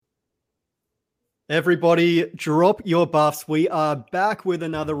Everybody, drop your buffs. We are back with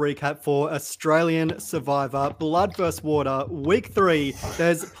another recap for Australian Survivor Blood vs. Water, Week 3.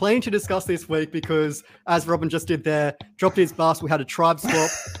 There's plenty to discuss this week because, as Robin just did there, dropped his buffs. We had a tribe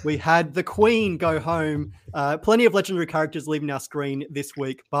swap. We had the Queen go home. Plenty of legendary characters leaving our screen this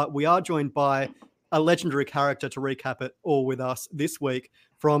week, but we are joined by a legendary character to recap it all with us this week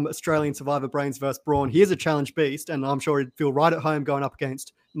from Australian Survivor Brains vs. Brawn. He is a challenge beast, and I'm sure he'd feel right at home going up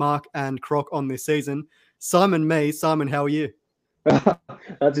against Mark and Croc on this season. Simon, how are you?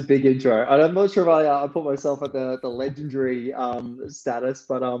 That's a big intro. And I'm not sure if I put myself at the legendary status,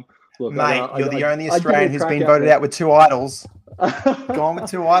 but look, mate, you're the only Australian who's been voted out with 2 idols. Gone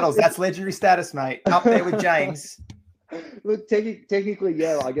with 2 idols. That's legendary status, mate. Up there with James. Look, technically,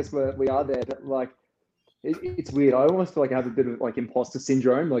 yeah, I guess we are there, but like, it's weird. I almost feel like I have a bit of like imposter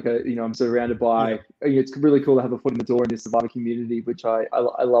syndrome. Like, I'm surrounded by. It's really cool to have a foot in the door in this Survivor community, which I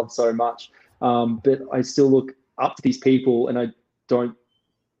love so much. But I still look up to these people, and I don't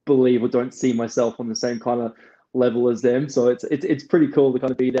believe or don't see myself on the same kind of level as them. So it's pretty cool to kind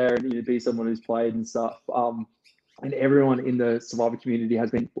of be there and be someone who's played and stuff. And everyone in the Survivor community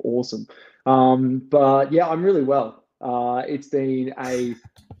has been awesome. But yeah, I'm really well. It's been a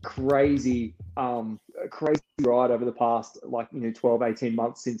crazy ride over the past 12, 18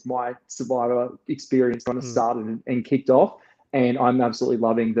 months since my Survivor experience kind of started and kicked off, and I'm absolutely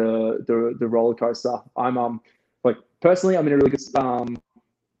loving the roller coaster. I'm personally, I'm in a really good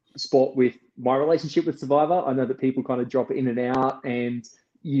spot with my relationship with Survivor. I know that people kind of drop in and out, and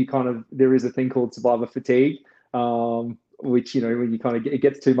there is a thing called Survivor fatigue, which when you kind of it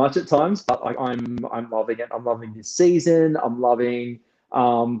gets too much at times. But I'm loving it. I'm loving this season. I'm loving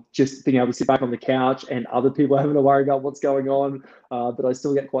just being able to sit back on the couch and other people having to worry about what's going on. But I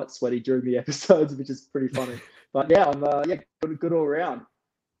still get quite sweaty during the episodes, which is pretty funny. But yeah, I'm good all around.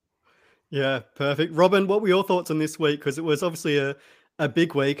 Yeah, perfect. Robin, what were your thoughts on this week? Because it was obviously a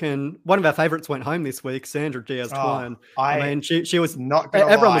big week, and one of our favourites went home this week, Sandra Diaz-Twine. I mean, she was not.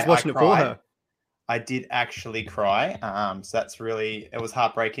 Everyone was watching it for her. I did actually cry. So it was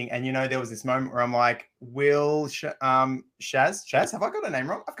heartbreaking. And, there was this moment where I'm like, Shaz, have I got a name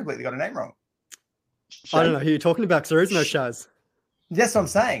wrong? I've completely got a name wrong. Shay? I don't know who you're talking about, because there is no Shaz. That's what I'm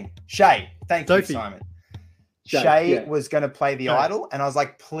saying. Shay. Thank you, Simon. Shay was going to play the idol, and I was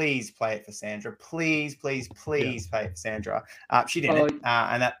like, please play it for Sandra. Please play it for Sandra. She didn't,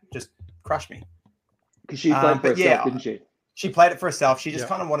 and that just crushed me. Because she played for herself, didn't she? She played it for herself. She just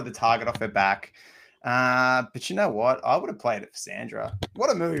kind of wanted the target off her back. But you know what? I would have played it for Sandra. What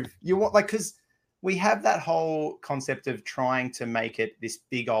a move. Because we have that whole concept of trying to make it this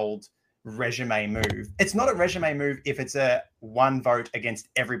big old resume move. It's not a resume move if it's a 1 vote against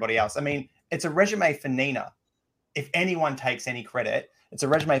everybody else. I mean, it's a resume for Nina. If anyone takes any credit, it's a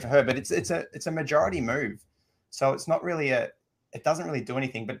resume for her, but it's a majority move. So it's not really it doesn't really do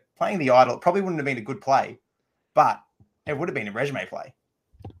anything. But playing the idol probably wouldn't have been a good play, but it would have been a resume play.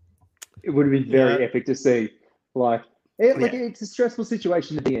 It would have been very epic to see. It's a stressful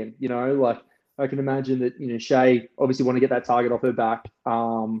situation to be in, I can imagine that, Shay obviously want to get that target off her back.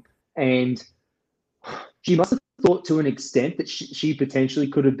 And she must have thought to an extent that she potentially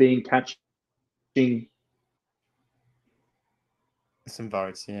could have been catching some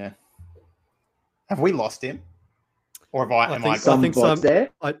votes, yeah. Have we lost him? Or have I think votes there?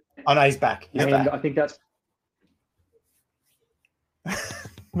 Oh no, he's back. He's back. I think that's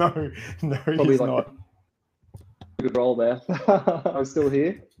no, probably he's not. A good roll there. I'm still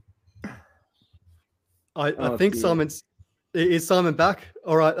here. I think is Simon back?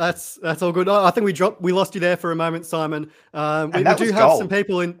 All right, that's all good. I think we lost you there for a moment, Simon. We do have some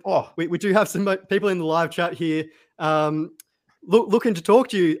people in. We do have some people in the live chat here. Looking to talk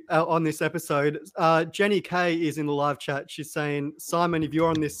to you on this episode. Jenny K is in the live chat. She's saying, Simon, if you're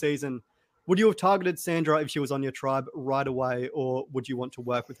on this season, would you have targeted Sandra if she was on your tribe right away, or would you want to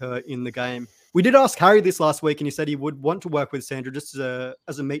work with her in the game? We did ask Harry this last week, and he said he would want to work with Sandra just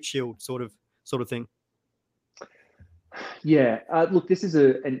as a meat shield sort of thing. Yeah, look, this is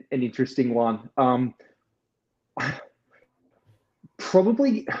an interesting one.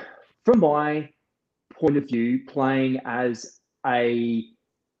 Probably, from my point of view, playing as a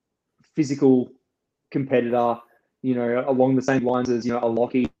physical competitor, along the same lines as, a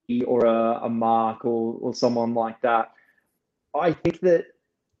Lockie or a Mark or someone like that. I think that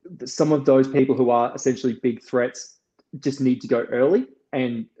some of those people who are essentially big threats just need to go early,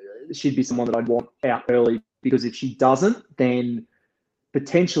 and she'd be someone that I'd want out early, because if she doesn't, then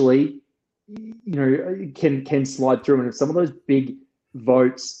potentially, can slide through. And if some of those big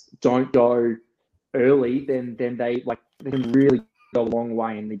votes don't go early, then they can really go a long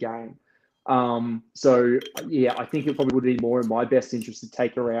way in the game. So yeah, I think it probably would be more in my best interest to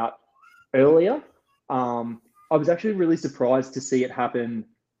take her out earlier. I was actually really surprised to see it happen,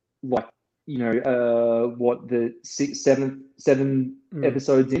 like, what, the seven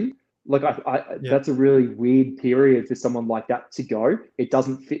episodes in. Like, that's a really weird period for someone like that to go. It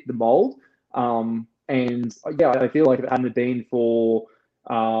doesn't fit the mold. And yeah, I feel like if it hadn't been for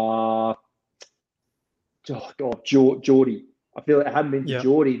Geordie. I feel like it hadn't been for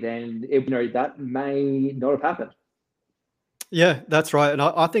Geordie, then that may not have happened. Yeah, that's right. And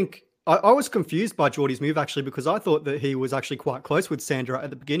I think I was confused by Geordie's move, actually, because I thought that he was actually quite close with Sandra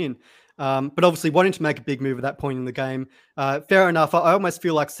at the beginning. But obviously wanting to make a big move at that point in the game. Fair enough. I almost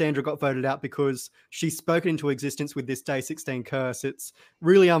feel like Sandra got voted out because she's spoken into existence with this Day 16 curse. It's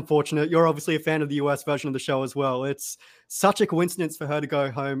really unfortunate. You're obviously a fan of the US version of the show as well. It's such a coincidence for her to go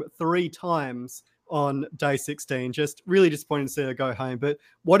home 3 times on Day 16. Just really disappointing to see her go home. But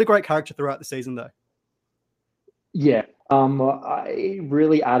what a great character throughout the season, though. Yeah, I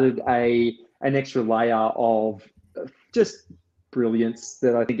really added an extra layer of just brilliance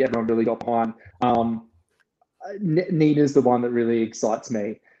that I think everyone really got behind. Nina's the one that really excites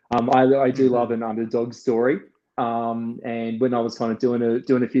me. I do love an underdog story. And when I was kind of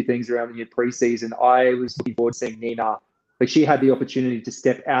doing a few things around the preseason, I was looking forward to seeing Nina. Like, she had the opportunity to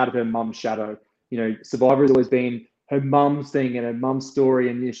step out of her mum's shadow. Survivor has always been her mum's thing and her mum's story,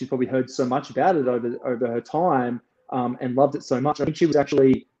 and she's probably heard so much about it over her time, and loved it so much. I think she was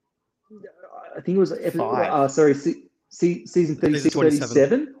actually, I think it was season 36,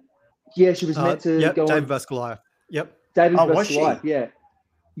 37. Yeah, she was meant to go David on vs. Goliath. Yep. David vs. Goliath. Yeah.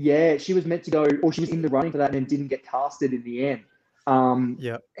 Yeah, she was meant to go, or she was in the running for that and didn't get casted in the end.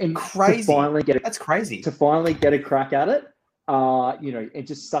 And crazy. That's crazy. To finally get a crack at it, and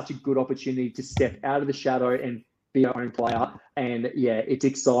just such a good opportunity to step out of the shadow and be our own player. And yeah, it's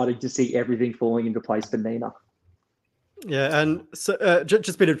exciting to see everything falling into place for Nina. Yeah, and so, just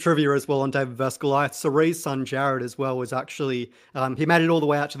a bit of trivia as well on David vs. Goliath. Cerie's son Jared as well was actually, he made it all the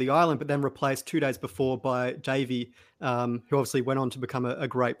way out to the island, but then replaced 2 days before by Davey, who obviously went on to become a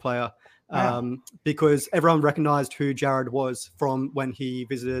great player, because everyone recognized who Jared was from when he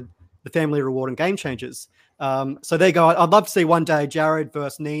visited the Family Reward and Game Changers. So there you go. I'd love to see one day Jared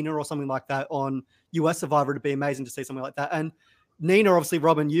versus Nina or something like that on US Survivor. It'd be amazing to see something like that. And Nina, obviously,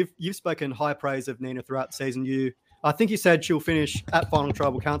 Robin, you've spoken high praise of Nina throughout the season. I think you said she'll finish at Final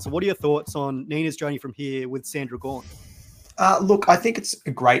Tribal Council. What are your thoughts on Nina's journey from here with Sandra gone? Look, I think it's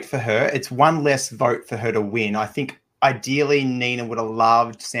great for her. It's one less vote for her to win. I think ideally Nina would have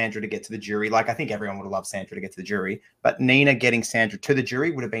loved Sandra to get to the jury. Like, I think everyone would have loved Sandra to get to the jury. But Nina getting Sandra to the jury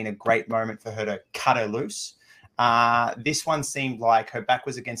would have been a great moment for her to cut her loose. This one seemed like her back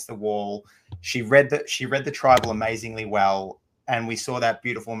was against the wall. She read the tribal amazingly well. And we saw that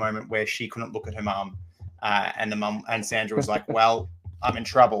beautiful moment where she couldn't look at her mum. And the mum and Sandra was like, well, I'm in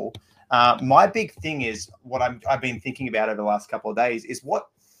trouble. My big thing is what I've been thinking about over the last couple of days is what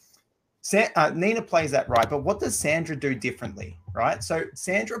Nina plays that right, but what does Sandra do differently, right? So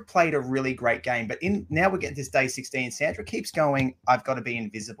Sandra played a really great game, but now we're getting this Day 16. Sandra keeps going, I've got to be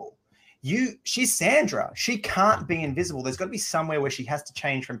invisible. She's Sandra. She can't be invisible. There's got to be somewhere where she has to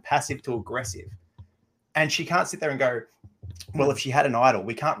change from passive to aggressive. And she can't sit there and go, well, if she had an idol,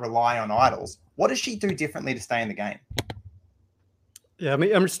 we can't rely on idols. What does she do differently to stay in the game? Yeah, I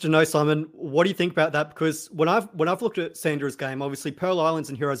mean, I'm interested to know, Simon, what do you think about that? Because when I've looked at Sandra's game, obviously Pearl Islands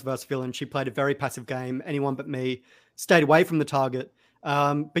and Heroes vs. Villain, she played a very passive game. Anyone but me stayed away from the target.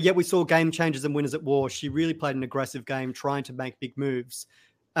 But yet we saw Game Changers and Winners at War. She really played an aggressive game, trying to make big moves.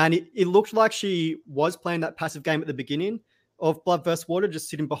 And it looked like she was playing that passive game at the beginning of Blood vs. Water, just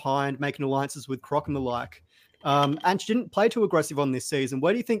sitting behind, making alliances with Croc and the like. And she didn't play too aggressive on this season.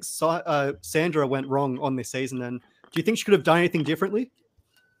 Where do you think Sandra went wrong on this season? And do you think she could have done anything differently?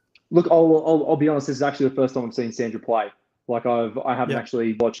 Look, I'll be honest. This is actually the first time I've seen Sandra play. Like, I haven't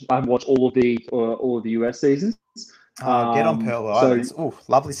actually watched. I haven't watched all of the US seasons. Get on Pearl Islands. Oh,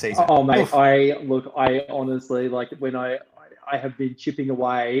 lovely season. Oh, mate. I honestly, like, when I have been chipping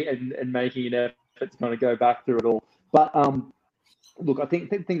away and making an effort to kind of go back through it all. But look, I think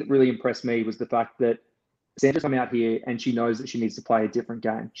the thing that really impressed me was the fact that Sandra's come out here and she knows that she needs to play a different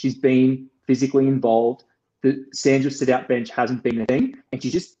game. She's been physically involved. The Sandra's sit-out bench hasn't been a thing, and she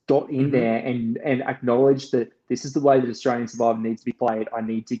just got in there and acknowledged that this is the way that Australian Survivor needs to be played. I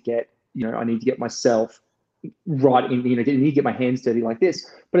need to get myself right in. I need to get my hands dirty like this.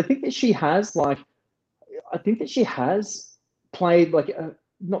 But I think that she has played like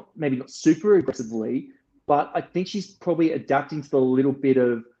not super aggressively, but I think she's probably adapting to the little bit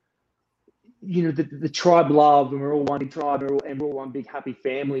of the tribe love, and we're all one big tribe, and we're all one big happy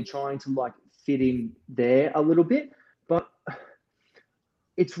family, trying to like fit in there a little bit. But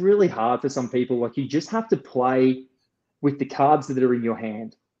it's really hard for some people. Like, you just have to play with the cards that are in your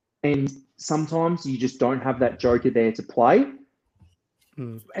hand, and sometimes you just don't have that joker there to play.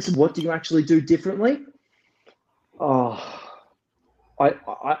 So what do you actually do differently? Oh, I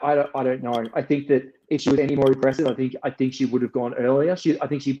don't know. I think that if she was any more aggressive, I think she would have gone earlier. I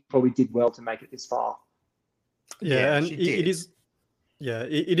think she probably did well to make it this far. Yeah, and it is. Yeah,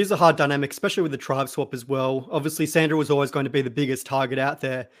 it is a hard dynamic, especially with the tribe swap as well. Obviously, Sandra was always going to be the biggest target out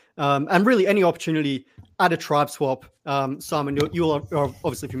there. And really, any opportunity at a tribe swap, Simon, you're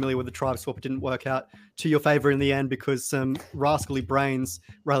obviously familiar with the tribe swap. It didn't work out to your favor in the end because some rascally brains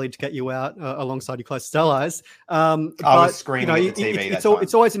rallied to get you out alongside your closest allies. I was screaming at the TV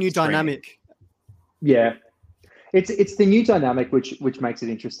it's always a new dynamic. Yeah. It's the new dynamic which makes it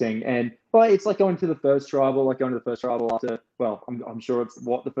interesting, and it's like going to the first tribal, after. Well, I'm sure it's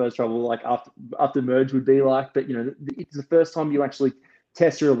what the first tribal like after merge would be like, but it's the first time you actually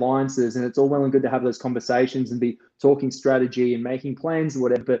test your alliances, and it's all well and good to have those conversations and be talking strategy and making plans or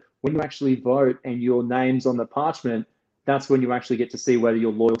whatever. But when you actually vote and your name's on the parchment, that's when you actually get to see whether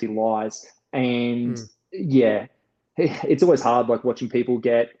your loyalty lies. And yeah, it's always hard, like watching people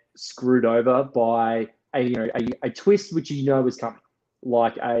get screwed over by a twist which is coming,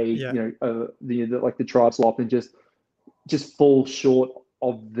 like the tribe swap, and just fall short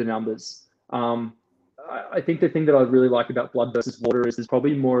of the numbers. I think the thing that I really like about Blood versus Water is there's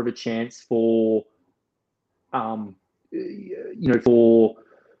probably more of a chance for for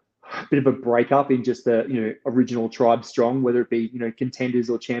a bit of a breakup in just the original tribe strong, whether it be contenders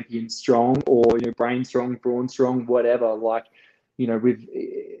or champions strong, or brain strong, brawn strong, whatever. Like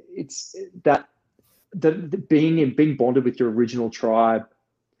it's that. Being bonded with your original tribe,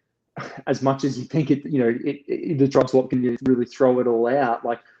 as much as you think the tribe swap can really throw it all out,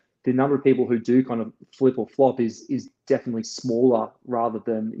 like the number of people who do kind of flip or flop is definitely smaller rather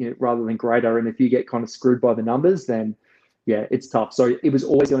than greater. And if you get kind of screwed by the numbers, then yeah, it's tough. So it was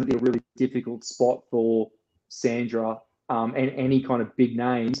always going to be a really difficult spot for Sandra and any kind of big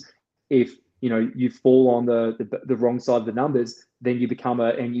names. If you fall on the wrong side of the numbers, then you become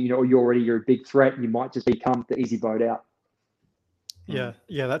you're a big threat, and you might just become the easy vote out. Yeah,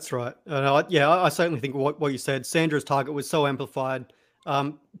 that's right. I certainly think what you said, Sandra's target was so amplified.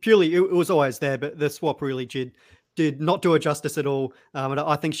 Purely, it was always there, but the swap really did not do her justice at all. And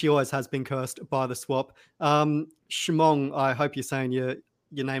I think she always has been cursed by the swap. Shimong, I hope you're saying your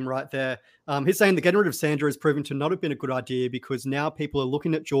name right there. He's saying the getting rid of Sandra has proven to not have been a good idea because now people are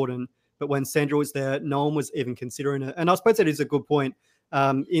looking at Jordan, but when Sandra was there, no one was even considering it. And I suppose that is a good point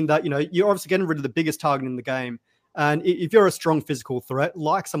in that, you're obviously getting rid of the biggest target in the game. And if you're a strong physical threat,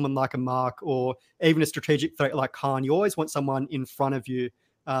 like someone like a Mark, or even a strategic threat like Khan, you always want someone in front of you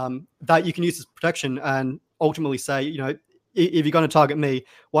that you can use as protection and ultimately say, if you're going to target me,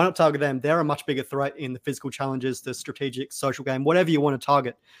 why not target them? They're a much bigger threat in the physical challenges, the strategic, social game, whatever you want to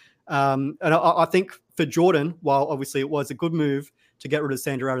target. And I think for Jordan, while obviously it was a good move to get rid of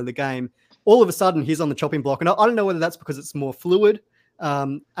Sandra out of the game, all of a sudden he's on the chopping block. And I don't know whether that's because it's more fluid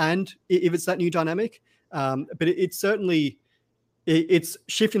and if it's that new dynamic, but it's certainly, it's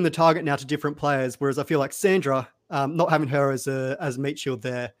shifting the target now to different players. Whereas I feel like Sandra, not having her as meat shield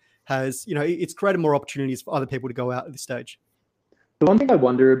there has, it's created more opportunities for other people to go out at this stage. The one thing I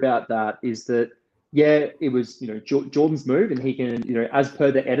wonder about that is that, yeah, it was, Jordan's move, and he can, as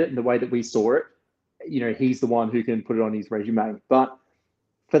per the edit and the way that we saw it, he's the one who can put it on his resume. But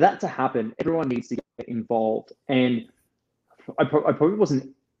for that to happen, everyone needs to get involved. And I probably wasn't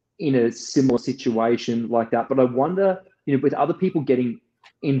in a similar situation like that, but I wonder, with other people getting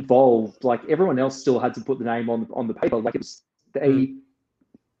involved, like everyone else still had to put the name on the paper, like it was they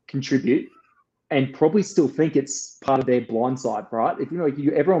contribute and probably still think it's part of their blind side, right? If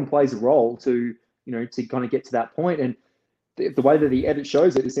everyone plays a role to kind of get to that point. And the way that the edit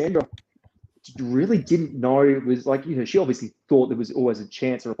shows it is Sandra really didn't know it was like, she obviously thought there was always a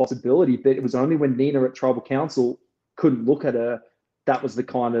chance or a possibility, but it was only when Nina at Tribal Council couldn't look at her, that was the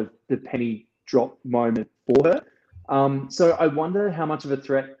kind of the penny drop moment for her. So I wonder how much of a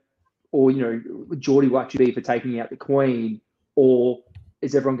threat, or, Geordie will actually be for taking out the Queen, or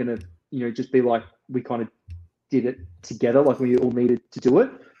is everyone going to, just be like, we kind of did it together, like we all needed to do it.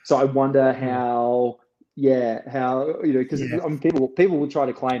 So I wonder how, because people will try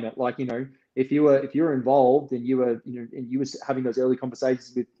to claim it, like, if you were involved and you were having those early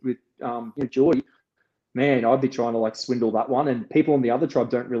conversations with Geordie, man, I'd be trying to like swindle that one, and people on the other tribe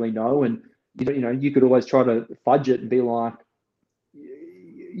don't really know, and you could always try to fudge it and be like,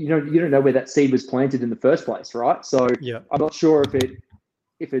 you don't know where that seed was planted in the first place, right? So Yeah. I'm not sure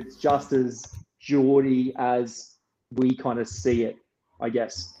if it's just as Geordie as we kind of see it, I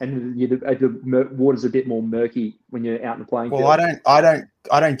guess. And the water's a bit more murky when you're out in the playing field. Well,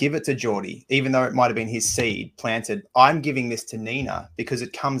 I don't give it to Geordie, even though it might have been his seed planted. I'm giving this to Nina because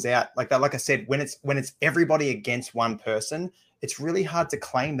it comes out like that. Like I said, when it's everybody against one person, it's really hard to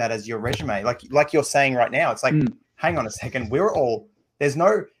claim that as your resume. Like you're saying right now, it's like, hang on a second, there's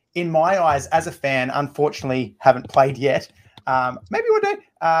no, in my eyes as a fan, unfortunately haven't played yet. Maybe one day.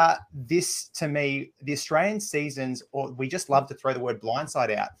 This to me, the Australian seasons, or we just love to throw the word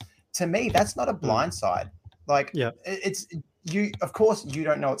blindside out. To me, that's not a blindside. Like, it's you. Of course, you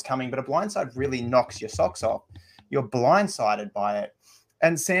don't know it's coming, but a blindside really knocks your socks off. You're blindsided by it.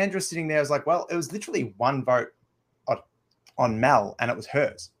 And Sandra sitting there was like, well, it was literally one vote on Mel, and it was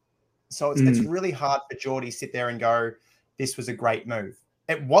hers. So it's really hard for Geordie to sit there and go, this was a great move.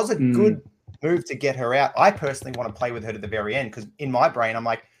 It was a good move to get her out. I personally want to play with her to the very end because in my brain, I'm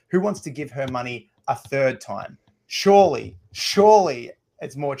like, who wants to give her money a third time? Surely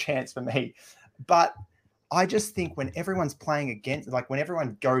it's more chance for me. But I just think when everyone's playing against, like when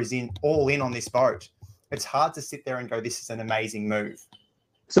everyone goes in all in on this vote, it's hard to sit there and go, this is an amazing move.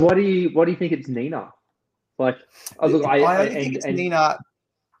 So why do you think it's Nina? Like, I think it's Nina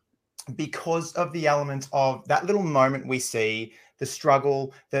because of the element of that little moment we see, the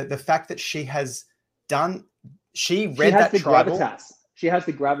struggle, the fact that she has that tribal. Gravitas. She has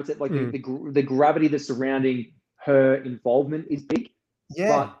the gravitas, like the gravity that's surrounding her involvement is big.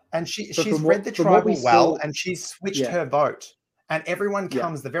 Yeah, and she's read the tribal well, and she's switched her vote. And everyone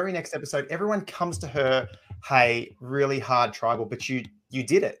comes, the very next episode, everyone comes to her, hey, really hard tribal, but you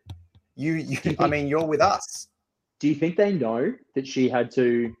did it. You're with us. Do you think they know that she had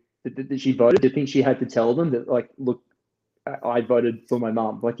to, that she voted? Do you think she had to tell them that, like, look, I voted for my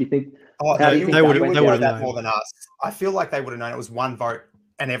mum? Like, you think? Oh, no, they would know that more than us. I feel like they would have known it was one vote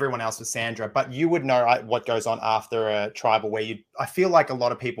and everyone else was Sandra. But you would know what goes on after a tribal where I feel like a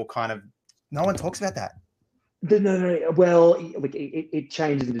lot of people no one talks about that. No. Well, like it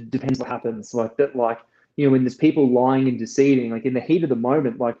changes and it depends what happens. Like that, like, when there's people lying and deceiving, like in the heat of the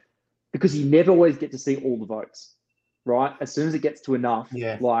moment, like, because you never always get to see all the votes, right? As soon as it gets to enough,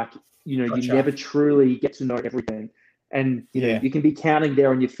 like, you never truly get to know everything. And, you can be counting there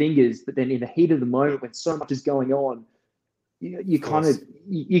on your fingers, but then in the heat of the moment when so much is going on, you can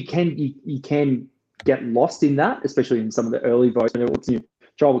get lost in that, especially in some of the early votes.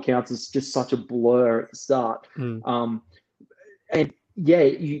 Tribal counts is just such a blur at the start. Because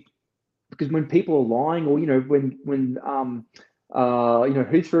when people are lying, or who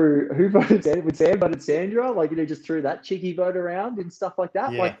voted Sandra? When Sam voted Sandra, like, just threw that cheeky vote around and stuff like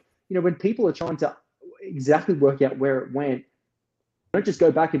that. Like, when people are trying to exactly work out where it went, don't just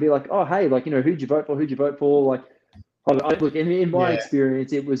go back and be like, oh, hey, like, who'd you vote for? Like, look, in my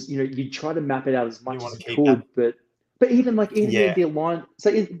experience, it was, you try to map it out as much as you could, but even like in the alliance,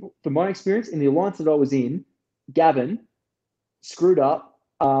 from my experience, in the alliance that I was in, Gavin screwed up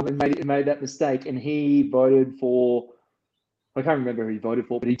and made that mistake, and he voted for, I can't remember who he voted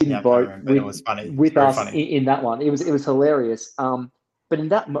for, but he didn't vote with us in that one. It was hilarious. But in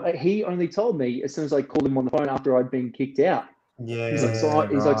that, he only told me as soon as I called him on the phone after I'd been kicked out. He's like,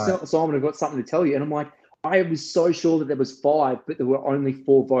 Simon, I've got something to tell you. And I'm like, I was so sure that there was 5, but there were only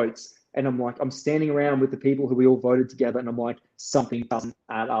 4 votes. And I'm like, I'm standing around with the people who we all voted together, and I'm like, something doesn't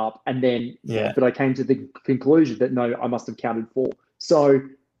add up. And then, but I came to the conclusion that no, I must have counted 4. So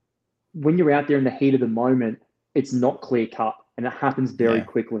when you're out there in the heat of the moment, it's not clear cut, and it happens very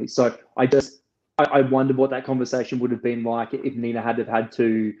quickly. So I wonder what that conversation would have been like if Nina had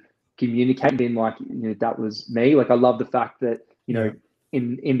to communicate and been like, that was me. Like, I love the fact that,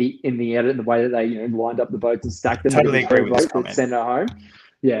 in the edit and the way that they, lined up the votes and stacked them. Totally agree with this comment. Send her home.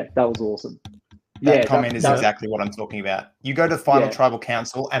 Yeah, that was awesome. That comment is exactly what I'm talking about. You go to the final tribal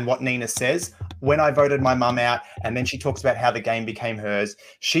council, and what Nina says, when I voted my mum out, and then she talks about how the game became hers,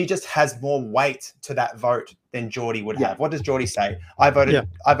 she just has more weight to that vote than Geordie would have. What does Geordie say? I voted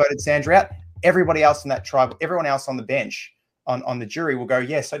Sandra out. Everybody else in that tribe, everyone else on the bench, on the jury will go,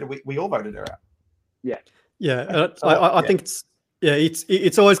 so did we all voted her out. I think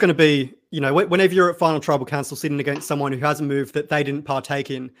it's always going to be, whenever you're at final tribal council sitting against someone who has a move that they didn't partake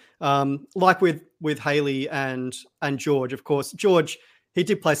in, like with Haley and George. Of course, George, he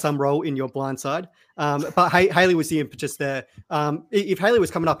did play some role in your blindside, but Haley was the impetus there. If Haley was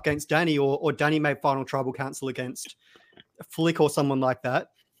coming up against Danny, or Danny made final tribal council against Flick or someone like that,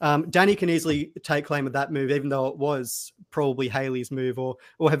 Danny can easily take claim of that move, even though it was probably Haley's move or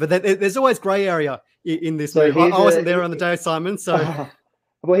whatever. There's always grey area in this move. I wasn't there on the day, Simon. So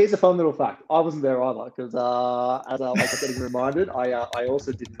Well, here's a fun little fact. I wasn't there either because, as I was getting reminded, I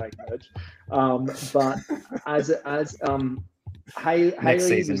also didn't make merge. But Next Haley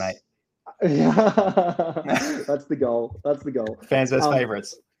season, was, mate. That's the goal. That's the goal. Fans versus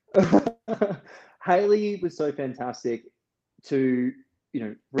favorites. Haley was so fantastic to,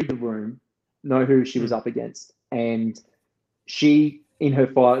 read the room, know who she was up against. And she, in her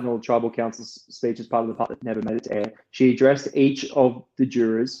final tribal council speech as part of the part that never made it to air, she addressed each of the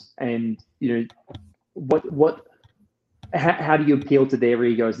jurors and, how do you appeal to their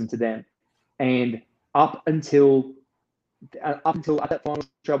egos and to them? And up until at that final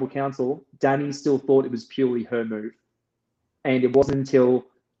tribal council, Danny still thought it was purely her move. And it wasn't until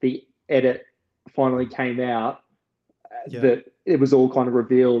the edit finally came out that it was all kind of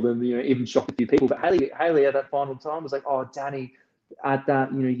revealed and, even shocked a few people. But Haley at that final time was like, oh, Danny, at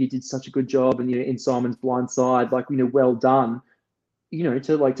that, you did such a good job. And, in Simon's blind side, well done,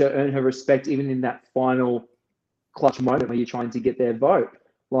 to earn her respect, even in that final clutch moment where you're trying to get their vote.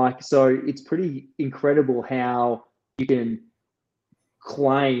 So it's pretty incredible how you can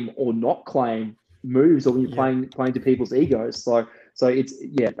claim or not claim moves, or when you're playing to people's egos. So it's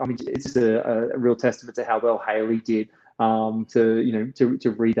it's just a real testament to how well Haley did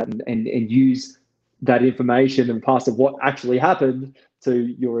to read that and use that information and pass of what actually happened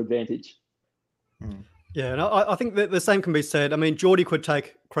to your advantage. Yeah, and I think that the same can be said. I mean, Geordie could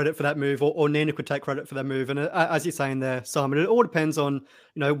take credit for that move, or Nina could take credit for that move. And as you're saying there, Simon, it all depends on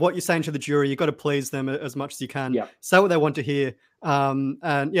what you're saying to the jury. You've got to please them as much as you can. Yeah. Say what they want to hear, and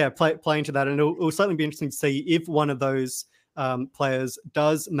play into that. And it'll certainly be interesting to see if one of those players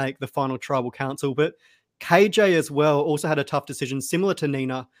does make the final tribal council. But KJ as well also had a tough decision, similar to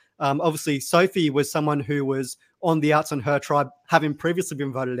Nina. Obviously, Sophie was someone who was on the outs on her tribe, having previously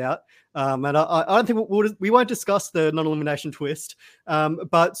been voted out. And I don't think we won't discuss the non-elimination twist.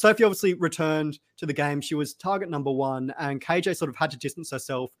 But Sophie obviously returned to the game. She was target number 1, and KJ sort of had to distance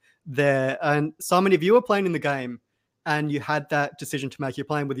herself there. And Simon, if you were playing in the game and you had that decision to make, you're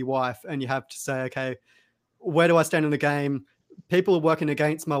playing with your wife, and you have to say, okay, where do I stand in the game? People are working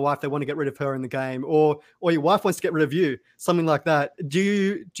against my wife. They want to get rid of her in the game, or your wife wants to get rid of you, something like that. Do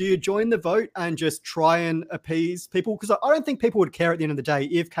you join the vote and just try and appease people? Because I don't think people would care at the end of the day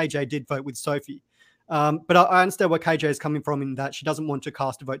if KJ did vote with Sophie. But I understand where KJ is coming from in that she doesn't want to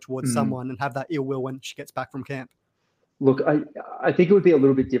cast a vote towards someone and have that ill will when she gets back from camp. Look, I think it would be a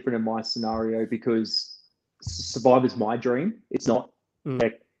little bit different in my scenario because Survivor's my dream. It's not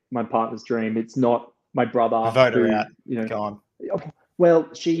my partner's dream. It's not my brother. Vote her out. Go on.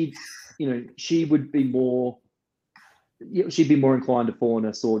 Well, she would be more. She'd be more inclined to fall on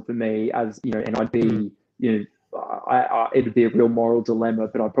her sword for me, and I'd be, it'd be a real moral dilemma.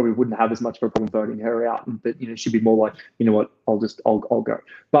 But I probably wouldn't have as much of a problem voting her out. But she'd be more like, what, I'll go.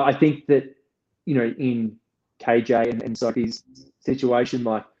 But I think that, in KJ and Sophie's situation,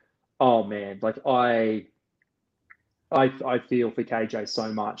 oh man, I feel for KJ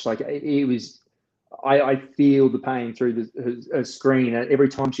so much. It was. I feel the pain through her screen every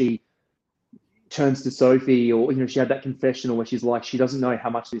time she turns to Sophie, or she had that confessional where she's like, she doesn't know how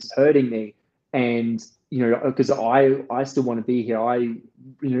much this is hurting me, and because I still want to be here. I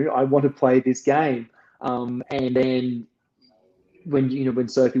want to play this game, and then when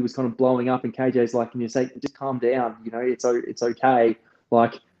Sophie was kind of blowing up and KJ's like, can you say, just calm down, it's okay.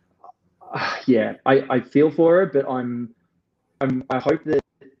 I feel for her, but I hope that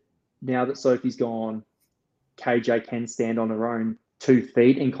now that Sophie's gone, KJ can stand on her own 2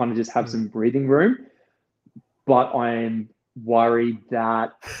 feet and kind of just have some breathing room. But I am worried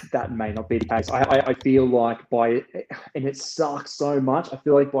that may not be the case. I feel like and it sucks so much, I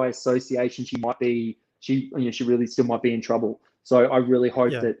feel like by association, she really still might be in trouble. So I really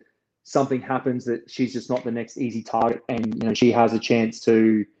hope that something happens, that she's just not the next easy target, and she has a chance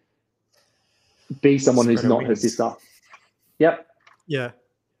to be someone who's not her sister. Yep. Yeah.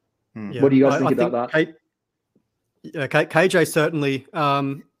 What do you guys think about that? KJ certainly.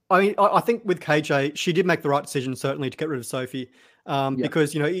 I think with KJ, she did make the right decision, certainly, to get rid of Sophie,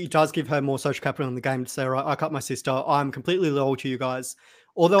 because it does give her more social capital in the game to say, right, I cut my sister. I'm completely loyal to you guys.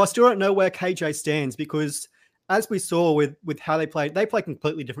 Although I still don't know where KJ stands, because as we saw with how they play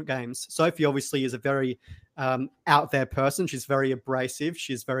completely different games. Sophie obviously is a very out there person. She's very abrasive.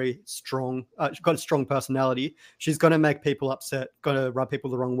 She's very strong. She's got a strong personality. She's going to make people upset, going to rub people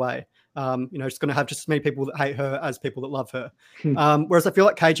the wrong way. She's going to have just as many people that hate her as people that love her. Whereas I feel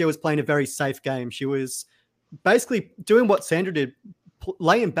like KJ was playing a very safe game. She was basically doing what Sandra did,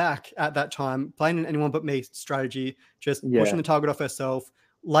 laying back at that time, playing an anyone but me strategy, just pushing the target off herself,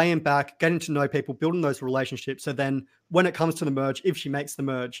 laying back, getting to know people, building those relationships. So then when it comes to the merge, if she makes the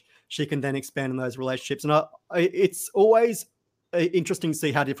merge, she can then expand on those relationships. And it's always interesting to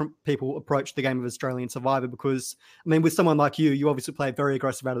see how different people approach the game of Australian Survivor, because, I mean, with someone like you obviously play very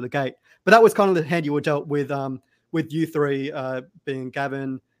aggressive out of the gate. But that was kind of the hand you were dealt with you three, being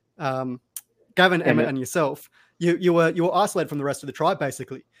Gavin, Emmett, and yourself. You were isolated from the rest of the tribe,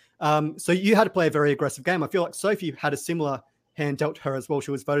 basically. So you had to play a very aggressive game. I feel like Sophie had a similar hand dealt to her as well. She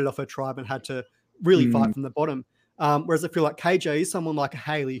was voted off her tribe and had to really fight from the bottom. Whereas I feel like KJ is someone like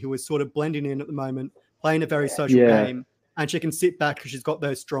Hayley, who is sort of blending in at the moment, playing a very social game, and she can sit back because she's got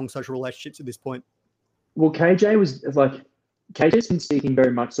those strong social relationships at this point. Well, KJ's been speaking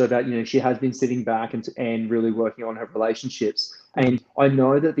very much so about, she has been sitting back and really working on her relationships. And I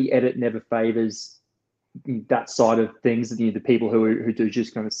know that the edit never favors that side of things, the people who do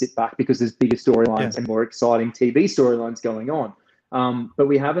just kind of sit back, because there's bigger storylines and more exciting TV storylines going on. But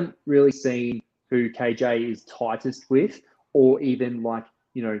we haven't really seen who KJ is tightest with, or even when,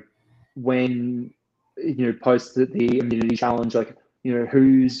 post the immunity challenge,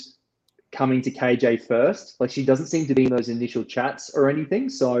 who's coming to KJ first. Like, she doesn't seem to be in those initial chats or anything.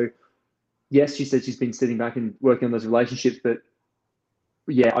 So yes, she said she's been sitting back and working on those relationships, but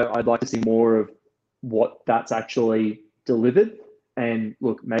yeah, I'd like to see more of what that's actually delivered. And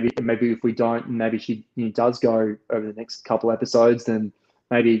look, maybe if we don't, maybe she does go over the next couple episodes, then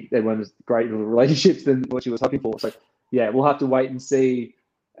maybe they weren't as great of relationships than what she was hoping for. So yeah, we'll have to wait and see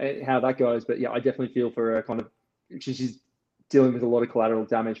how that goes. But yeah, I definitely feel for her. Kind of, she's dealing with a lot of collateral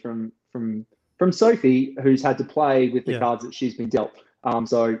damage from Sophie, who's had to play with the cards that she's been dealt.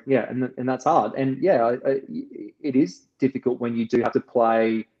 So yeah, and that's hard. And yeah, it is difficult when you do have to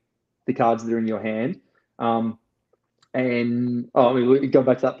play the cards that are in your hand. Go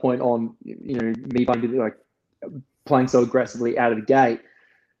back to that point on, me playing so aggressively out of the gate.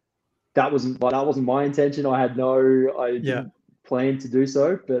 That wasn't my intention. I didn't plan to do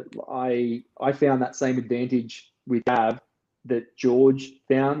so, but I found that same advantage with Gav that George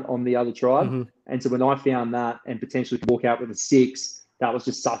found on the other tribe. Mm-hmm. And so when I found that and potentially could walk out with a 6, that was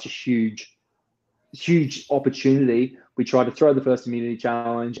just such a huge opportunity. We tried to throw the first immunity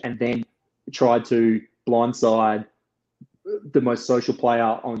challenge and then tried to blindside the most social player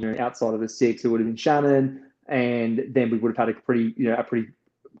on outside of the 6, who would have been Shannon, and then we would have had a pretty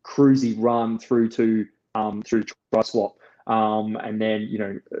cruisy run through to try swap. And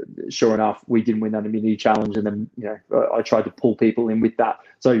then, sure enough, we didn't win that immunity challenge. And then, I tried to pull people in with that.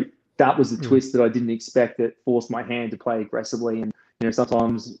 So that was the twist that I didn't expect, that forced my hand to play aggressively. And,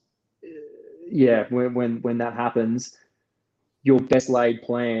 sometimes, when that happens, your best laid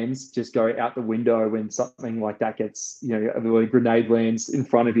plans just go out the window when something like that gets, a grenade lands in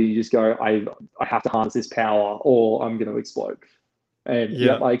front of you. You just go, I have to harness this power or I'm going to explode. And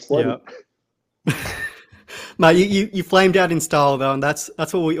I exploded. Yeah. Mate, you flamed out in style though, and that's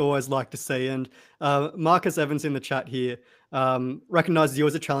what we always like to see. And Marcus Evans in the chat here recognizes you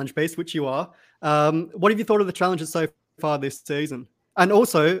as a challenge beast, which you are. What have you thought of the challenges so far this season? And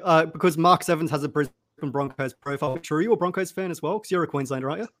also, because Marcus Evans has a Brisbane Broncos profile, are you a Broncos fan as well? Because you're a Queenslander,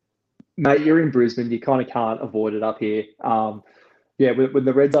 aren't you? Mate, you're in Brisbane. You kind of can't avoid it up here. When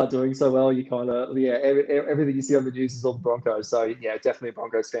the Reds aren't doing so well, you kind of, everything you see on the news is all the Broncos. So, yeah, definitely a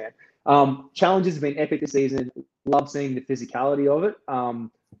Broncos fan. Challenges have been epic this season. Love seeing the physicality of it.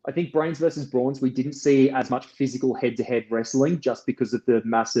 I think Brains versus Brawns, we didn't see as much physical head-to-head wrestling just because of the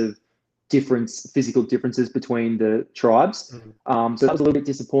massive physical differences between the tribes. So that was a little bit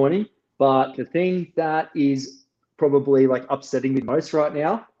disappointing. But the thing that is probably upsetting me most right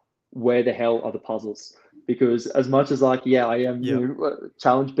now, where the hell are the puzzles? Because as much as I am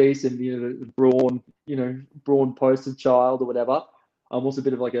challenge beast and the Brawn poster child or whatever, I'm also a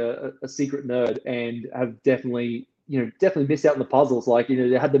bit of a secret nerd and have definitely missed out on the puzzles.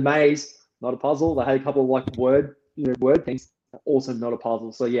 They had the maze, not a puzzle. They had a couple of word things, also not a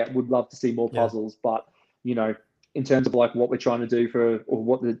puzzle. So yeah, would love to see more puzzles. But in terms of what we're trying to do or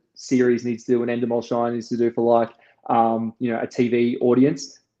what the series needs to do and Endemol Shine needs to do for a TV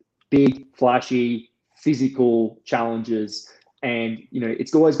audience, big, flashy, physical challenges. And,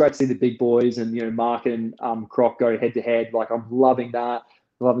 it's always great to see the big boys and, Mark and Croc go head to head. I'm loving that.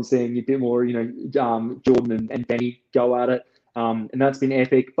 Loving seeing a bit more, Jordan and Benny go at it. And that's been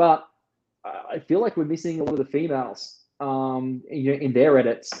epic. But I feel like we're missing a lot of the females, in their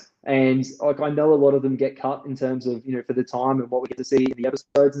edits. And I know a lot of them get cut in terms of, for the time and what we get to see in the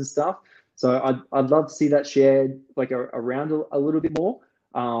episodes and stuff. So I'd love to see that shared around a little bit more.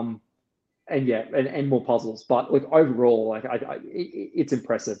 And more puzzles. But overall, it's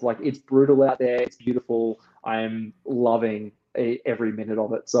impressive. It's brutal out there. It's beautiful. I am loving every minute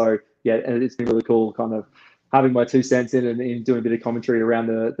of it. So yeah, and it's been really cool kind of having my 2 cents in and doing a bit of commentary around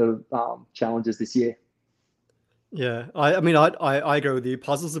the challenges this year. Yeah, I mean, I agree with you.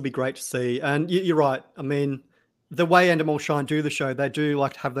 Puzzles would be great to see, and you're right. I mean, the way Endemol Shine do the show, they do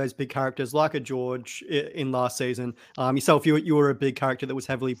like to have those big characters, like a George in last season. Yourself, you were a big character that was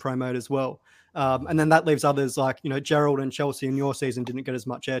heavily promoted as well, and then that leaves others like Gerald and Chelsea in your season didn't get as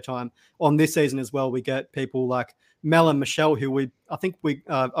much airtime. On this season as well, we get people like Mel and Michelle, who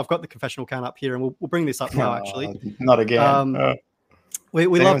I've got the confessional count up here, and we'll bring this up now. Actually, not again. We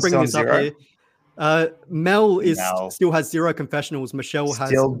love bringing this up zero? here. Mel still has 0 confessionals. Michelle has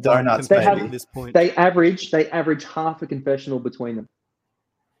Still donuts, one confessional baby. at this point. They average half a confessional between them.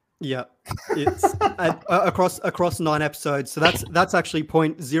 Yeah, it's across 9 episodes. So that's actually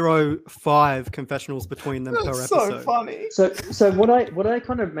 0.05 confessionals between them per episode. So funny. So what I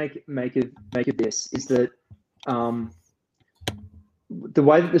kind of make of this is that the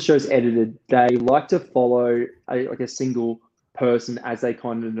way that the show's edited, they like to follow a single person as they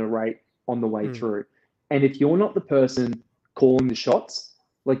kind of narrate on the way through. And if you're not the person calling the shots,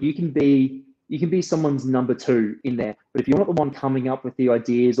 like you can be someone's number 2 in there, but if you're not the one coming up with the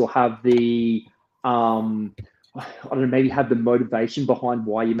ideas or have the I don't know, maybe have the motivation behind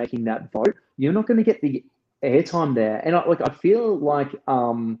why you're making that vote, you're not going to get the airtime there. And I feel like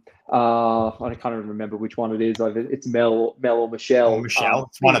I can't remember which one it is. It's Mel or Michelle. Michelle,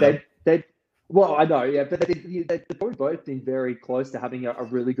 it's one of them. Well, I know, yeah, but they've probably both been very close to having a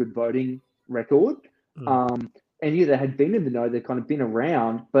really good voting record. And yeah, they had been in the know, they've kind of been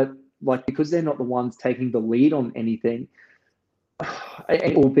around, but like because they're not the ones taking the lead on anything,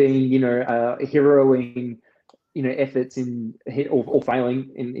 or being heroing efforts in or failing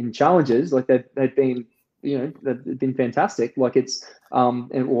in challenges, like they've been they've been fantastic. Like it's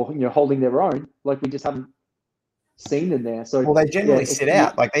or holding their own. Like we just haven't seen them there. So well, they generally sit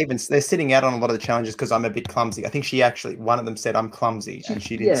out. Like they're sitting out on a lot of the challenges because I'm a bit clumsy. I think one of them said I'm clumsy, and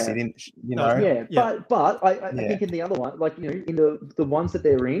she didn't sit in. But I think in the other one, like in the ones that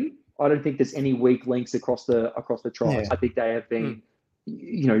they're in, I don't think there's any weak links across the tribes. I think they have been,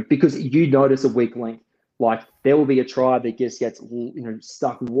 because you notice a weak link. Like there will be a tribe that just gets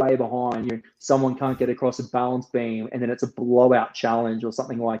stuck way behind. Someone can't get across a balance beam, and then it's a blowout challenge or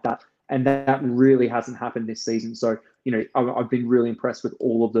something like that. And that really hasn't happened this season. So, I've been really impressed with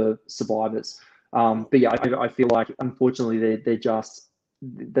all of the survivors. But yeah, I feel like, unfortunately,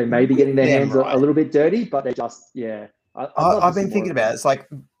 they may be getting their hands a little bit dirty, but they're just, yeah. I've been thinking about it. It's like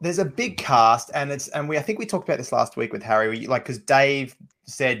there's a big cast, and I think we talked about this last week with Harry, because Dave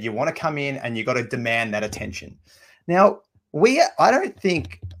said you want to come in and you got to demand that attention. Now, I don't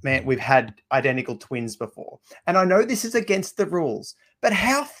think, man, we've had identical twins before, and I know this is against the rules. But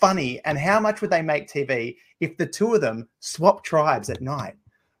how funny and how much would they make TV if the two of them swap tribes at night?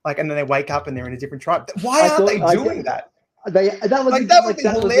 Like, and then they wake up and they're in a different tribe. Why aren't they doing that? That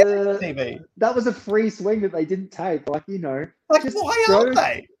was a free swing that they didn't take. Like, why aren't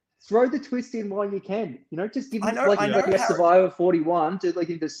they? Throw the twist in while you can. Just give them Harry, Survivor 41 to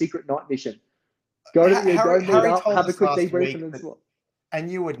the secret night mission. Go meet up, have a quick debrief, and then swap. And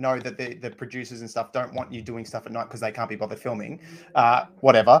you would know that the producers and stuff don't want you doing stuff at night because they can't be bothered filming,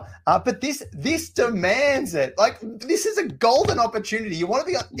 whatever. But this demands it. Like, this is a golden opportunity. You want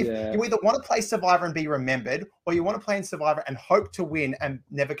to be, you either want to play Survivor and be remembered, or you want to play in Survivor and hope to win and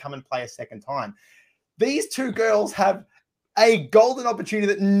never come and play a second time. These two girls have a golden opportunity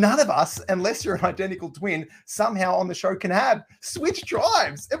that none of us, unless you're an identical twin, somehow on the show can have. Switch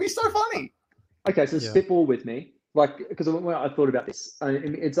tribes. It'd be so funny. Okay, so spitball with me. Like, because when I thought about this,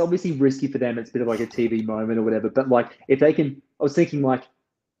 it's obviously risky for them. It's a bit of like a TV moment or whatever. But like, if they can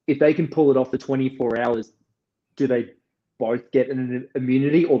pull it off the 24 hours, do they both get an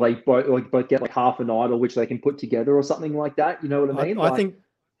immunity, or they both get like half an idol, which they can put together or something like that? You know what I mean? I think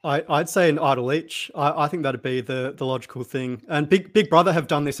I'd say an idol each. I think that'd be the logical thing. And Big Brother have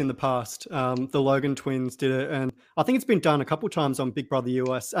done this in the past. The Logan twins did it, and I think it's been done a couple of times on Big Brother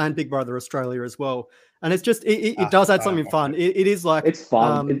US and Big Brother Australia as well. And it's just it does add something fun. It is like it's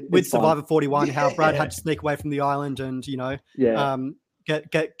fun with Survivor 41, how Brad had to sneak away from the island and get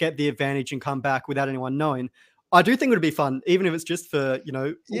the advantage and come back without anyone knowing. I do think it would be fun, even if it's just for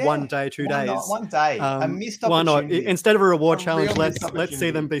 1 day, 2 days. Not 1 day, a missed opportunity. Why not? Instead of a reward challenge, let's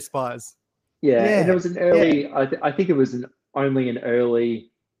see them be spies. Yeah, and it was an early. I think it was only an early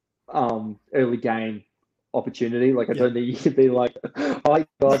game opportunity. Like I don't think you could be like, "Hi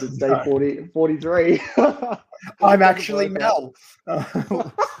guys, it's day 43." I'm actually Mel.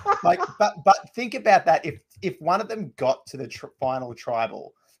 But think about that. If one of them got to the final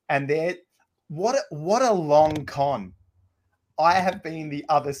tribal, and they're what a long con. I have been the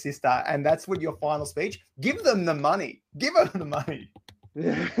other sister, and that's what your final speech. Give them the money. Give them the money.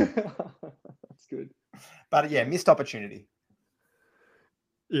 Yeah. That's good. But yeah, missed opportunity.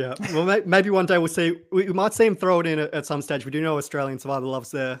 Yeah, well, maybe one day we'll see. We might see him throw it in at some stage. We do know Australian Survivor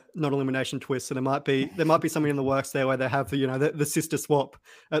loves their non-elimination twist, so there might be something in the works there where they have the sister swap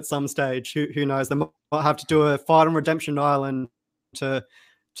at some stage. Who knows? They might have to do a fight on Redemption Island to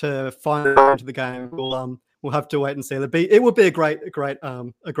find into the game. We'll have to wait and see. It would be a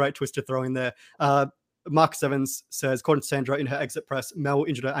great twist to throw in there. Marcus Evans says, according to Sandra in her exit press, Mel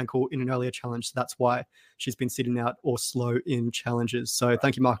injured her ankle in an earlier challenge. So that's why she's been sitting out or slow in challenges. So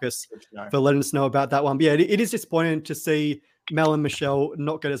thank you, Marcus, for letting us know about that one. But yeah, it is disappointing to see Mel and Michelle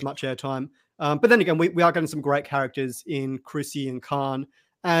not get as much airtime. But then again, we are getting some great characters in Chrissy and Khan.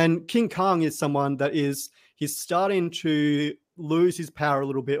 And King Kong is someone that he's starting to lose his power a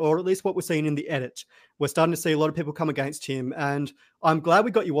little bit, or at least what we're seeing in the edit. We're starting to see a lot of people come against him, and I'm glad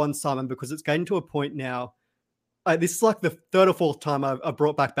we got you on, Simon, because it's getting to a point now. This is like the third or fourth time I've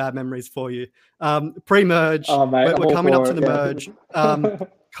brought back bad memories for you. Pre-merge, we're coming up to the merge.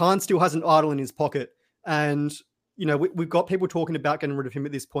 Khan still has an idol in his pocket, and we've got people talking about getting rid of him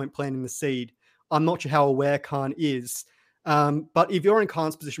at this point, planting the seed. I'm not sure how aware Khan is, but if you're in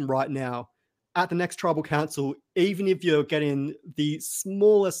Khan's position right now, at the next tribal council, even if you're getting the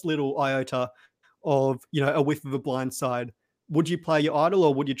smallest little iota of a whiff of a blind side, would you play your idol,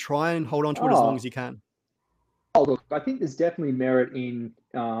 or would you try and hold on to it as long as you can? Oh, look, I think there's definitely merit in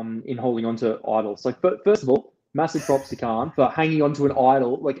holding on to idols. Like, but first of all, massive props to Khan for hanging on to an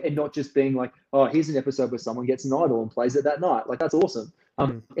idol, and not just being like, oh, here's an episode where someone gets an idol and plays it that night. Like, that's awesome.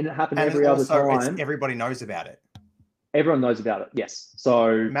 And it happened every other time. Everybody knows about it. Everyone knows about it. Yes.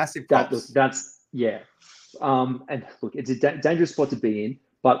 So massive props. That's yeah. And look, it's a dangerous spot to be in.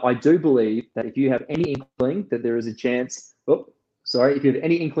 But I do believe that if you have any inkling that there is a chance, if you have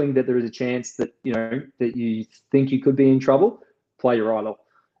any inkling that there is a chance that that you think you could be in trouble, play your idol.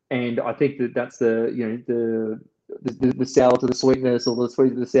 And I think that's the sour to the sweetness, or the sweet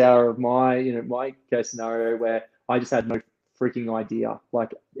to the sour of my my case scenario, where I just had no freaking idea.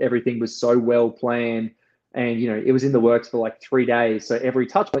 Like, everything was so well planned, and it was in the works for like 3 days. So every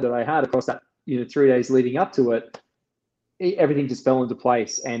touch point that I had across that 3 days leading up to it, everything just fell into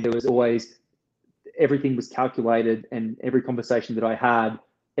place, and there was always, everything was calculated, and every conversation that I had,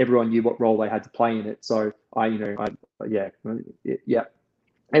 everyone knew what role they had to play in it. So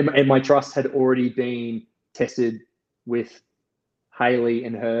and my trust had already been tested with Haley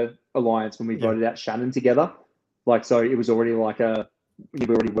and her alliance when we voted out Shannon together. Like, so it was already like we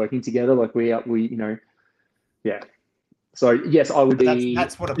were already working together. Like we So yes, I would be.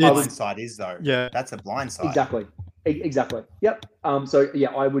 That's what a blind side is, though. Yeah, that's a blind side. Exactly. Yep. So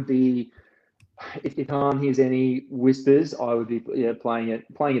yeah, I would be. If Khan hears any whispers, I would be playing it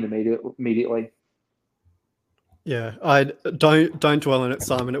immediately. Yeah, I don't dwell on it,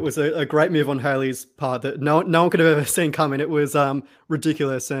 Simon. It was a great move on Haley's part that no one could have ever seen coming. It was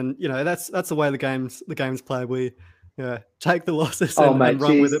ridiculous, and that's the way the game's played. We take the losses and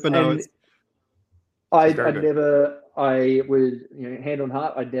run with it. But no, I would hand on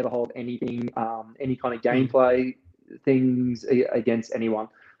heart, I'd never hold anything, any kind of gameplay things against anyone.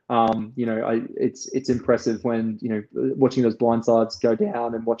 It's impressive when watching those blindsides go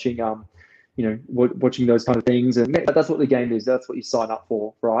down, and watching watching those kind of things, and that's what the game is. That's what you sign up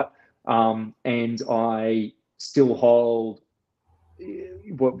for, right? And I still hold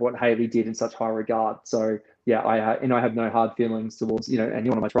what Haley did in such high regard. So yeah, I have no hard feelings towards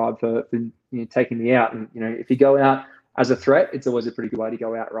anyone on my tribe for taking me out. And if you go out as a threat, it's always a pretty good way to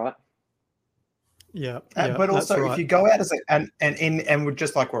go out, right? Yeah, but also if you go out as and we're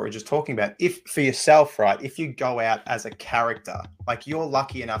just like what we're just talking about, if for yourself, right, if you go out as a character, like you're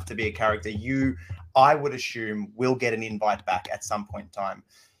lucky enough to be a character, I would assume will get an invite back at some point in time.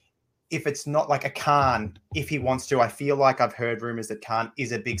 If it's not like a Khan, if he wants to, I feel like I've heard rumors that Khan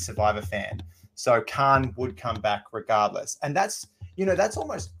is a big Survivor fan, so Khan would come back regardless. And that's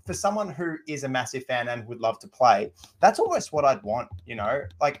almost, for someone who is a massive fan and would love to play, that's almost what I'd want.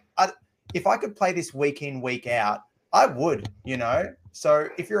 If I could play this week in, week out, I would, So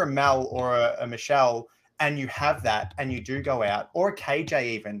if you're a Mel or a Michelle and you have that and you do go out, or a KJ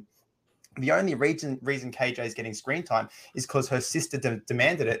even, the only reason KJ is getting screen time is because her sister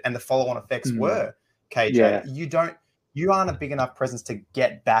demanded it, and the follow-on effects were KJ. Yeah. You aren't a big enough presence to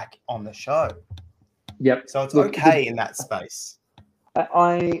get back on the show. Yep. So it's okay in that space.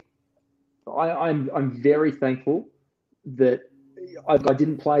 I'm very thankful that I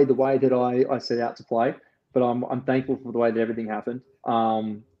didn't play the way that I set out to play, but I'm thankful for the way that everything happened.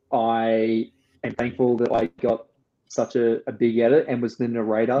 I am thankful that I got such a big edit and was the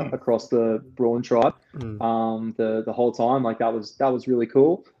narrator across the Brawn tribe the whole time. Like that was really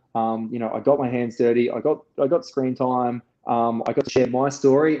cool. I got my hands dirty. I got screen time. I got to share my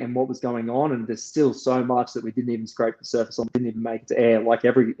story and what was going on, and there's still so much that we didn't even scrape the surface on, didn't even make it to air, like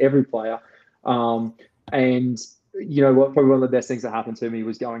every player. And you know what? Probably one of the best things that happened to me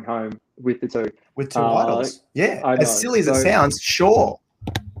was going home with the two. With two idols. Yeah. As silly as it sounds, sure.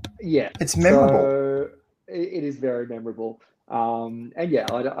 Yeah. It's memorable. So it is very memorable. And yeah,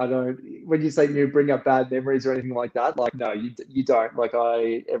 I don't, when you say you bring up bad memories or anything like that, like, no, you don't. Like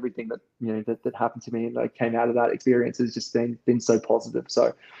everything that, that happened to me and like came out of that experience has just been so positive.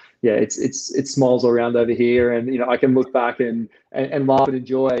 So yeah, it's smiles all around over here, and I can look back and laugh and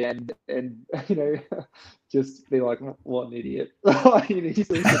enjoy and just be like, what an idiot. I think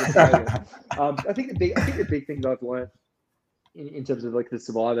the big thing that I've learned in terms of like the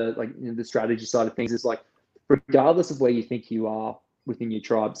Survivor, like the strategy side of things, is like, regardless of where you think you are within your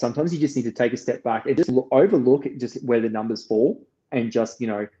tribe, sometimes you just need to take a step back and just overlook just where the numbers fall, and just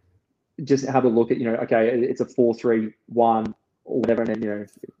just have a look at okay, it's a 4-3-1 or whatever, and then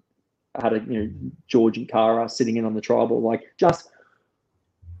I had George and Cara sitting in on the tribal, like just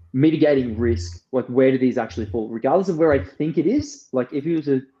mitigating risk. Like, where do these actually fall, regardless of where I think it is? Like, if you were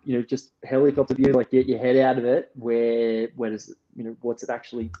to just helicopter view, like get your head out of it, where does what's it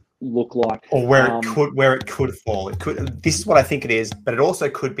actually look like, or where it could fall. It could. This is what I think it is, but it also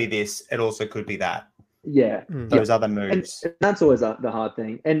could be this. It also could be that. Yeah, those other moves. And that's always the hard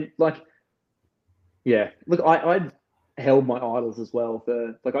thing. And like, yeah, look, I held my idols as well.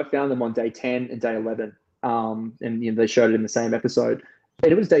 I found them on day 10 and day 11, and they showed it in the same episode.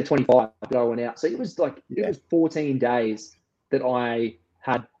 And it was day 25 that I went out. So it was like it was 14 days that I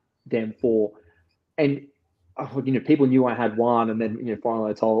had them for, and people knew I had one, and then finally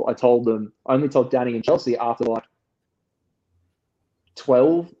I told them. I only told Danny and Chelsea after like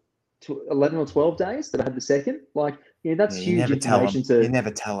 12 to 11 or 12 days that I had the second. Like, that's huge information you never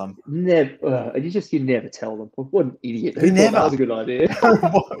tell them. Never. You never tell them. What an idiot! Who never? That was a good idea.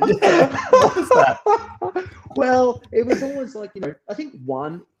 What was that? Well, it was always like I think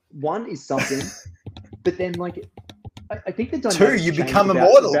one is something, but then like I think the dynamic. 2, you become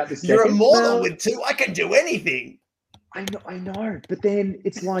immortal. You're immortal with 2. I can do anything. I know, but then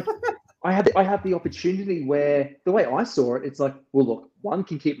it's like I have the opportunity where the way I saw it, it's like, well, look, 1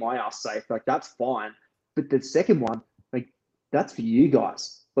 can keep my ass safe, like that's fine, but the second one, like, that's for you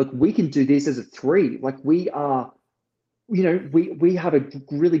guys. Like, we can do this as a 3. Like, we are, we have a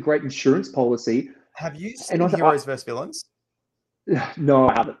really great insurance policy. Have you seen Heroes vs Villains? No,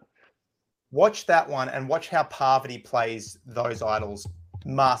 I haven't. Watch that one and watch how Parvati plays those idols.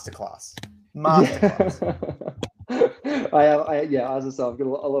 Masterclass. As I said, I've got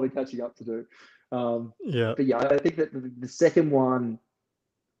a lot of catching up to do. But yeah, I think that the second one,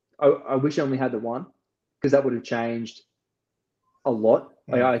 I wish I only had the 1, because that would have changed a lot.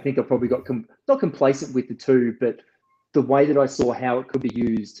 I think I probably got not complacent with the 2, but the way that I saw how it could be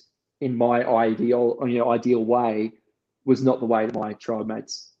used in my ideal way was not the way that my tribe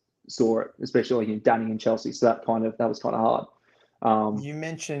mates saw it, especially Danny and Chelsea. So that was kind of hard. You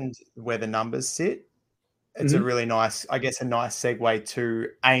mentioned where the numbers sit. It's a really nice, I guess, a nice segue to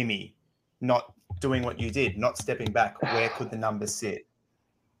Amy not doing what you did, not stepping back. Where could the numbers sit?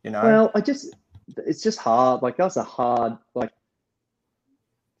 Well, it's just hard. Like, that's a hard, like,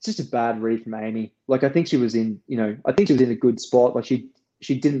 it's just a bad read from Amy. Like, I think she was in a good spot. Like, she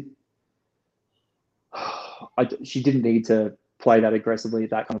didn't need to play that aggressively at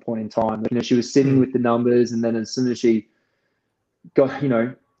that kind of point in time. She was sitting with the numbers, and then as soon as she got,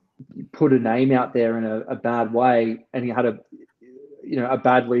 put a name out there in a bad way, and you had a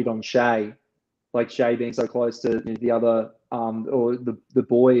bad read on Shay, like Shay being so close to the other or the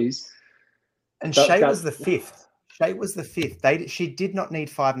boys. And Shay was the 5th. Shay was the 5th. She did not need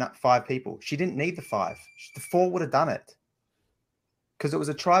five people. She didn't need the 5. The 4 would have done it. Because it was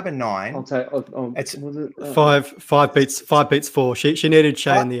a tribe of 9. Was it 5 beats 4. She needed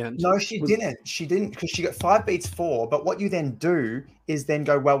Shay in the end. No, she didn't. She didn't, because she got 5 beats 4. But what you then do is then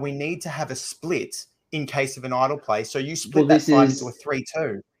go, well, we need to have a split in case of an idle play. So you split that 5 into a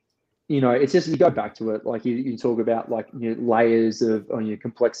 3-2. It's just, you go back to it. Like, you talk about like layers of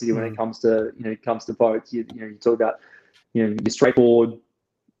complexity when it comes to votes. You talk about your straightforward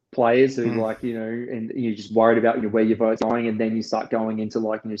players who and you're just worried about where your vote's going, and then you start going into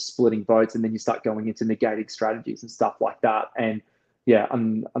like splitting votes, and then you start going into negating strategies and stuff like that. And yeah,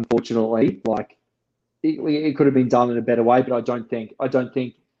 unfortunately, like it could have been done in a better way, but I don't think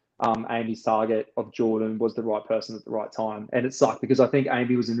Amy's target of Jordan was the right person at the right time, and it sucked because I think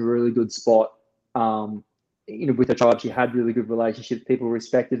Amy was in a really good spot with her tribe, she had really good relationships. People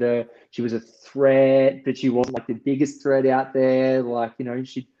respected her. She was a threat, but she wasn't like the biggest threat out there. Like,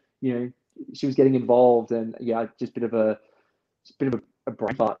 she was getting involved, and just a bit of a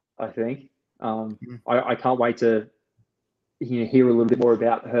brain fart, I think. I can't wait to hear a little bit more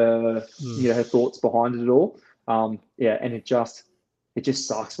about her, her thoughts behind it all. And it just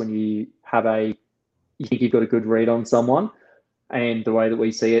sucks when you think you've got a good read on someone, and the way that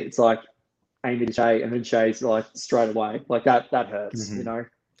we see it, it's like Amy to Shay, and then Shay's like straight away, like that hurts,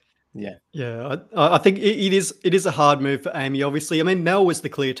 Yeah, I think it is a hard move for Amy. Obviously, I mean, Mel was the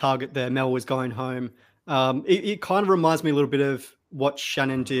clear target there. Mel was going home. It kind of reminds me a little bit of what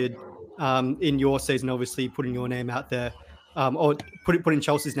Shannon did in your season. Obviously, putting your name out there, or putting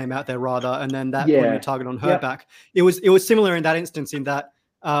Chelsea's name out there rather, and then putting a target on her back. It was similar in that instance, in that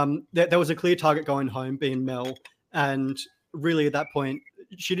there was a clear target going home, being Mel, and really at that point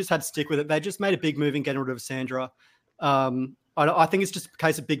she just had to stick with it. They just made a big move in getting rid of Sandra. I think it's just a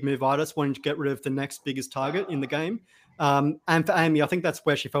case of big move. I just wanted to get rid of the next biggest target in the game. And for Amy, I think that's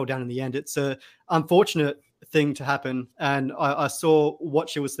where she fell down in the end. It's a unfortunate thing to happen, and I saw what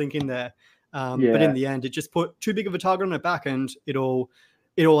she was thinking there. But in the end, it just put too big of a target on her back, and it all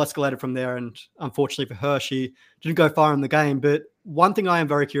escalated from there. And unfortunately for her, she didn't go far in the game. But one thing I am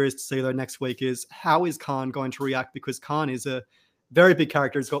very curious to see though next week is how is Khan going to react, because Khan is a very big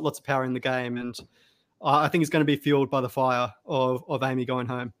character. He's got lots of power in the game, and I think he's going to be fueled by the fire of Amy going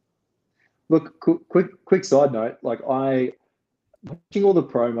home. Look, quick side note, like watching all the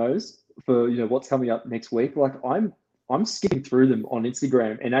promos for what's coming up next week, like I'm skipping through them on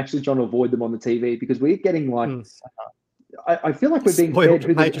Instagram and actually trying to avoid them on the TV, because we're getting like I feel like we're being fed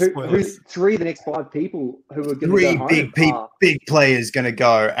who's 3 of the next 5 people who are going to go big players going to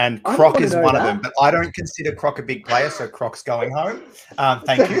go, and Croc is one of them. But I don't consider Croc a big player, so Croc's going home.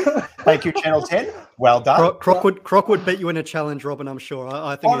 Thank you, Channel 10. Well done. Croc would beat you in a challenge, Robin. I'm sure.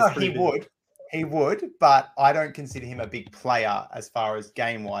 I think he would, but I don't consider him a big player as far as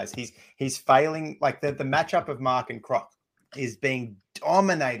game wise. He's failing. Like the matchup of Mark and Croc is being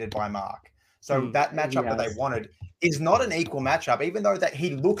dominated by Mark. So that matchup that they wanted is not an equal matchup, even though that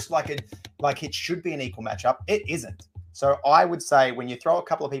he looks like it should be an equal matchup. It isn't. So I would say when you throw a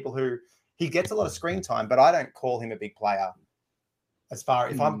couple of people who he gets a lot of screen time, but I don't call him a big player. As far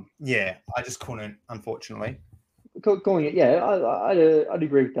I just couldn't, unfortunately. Calling it, I'd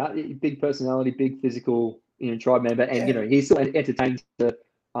agree with that. Big personality, big physical, tribe member, and he's still entertained to.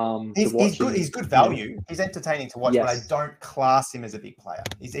 He's good. He's good value. He's entertaining to watch, but I don't class him as a big player.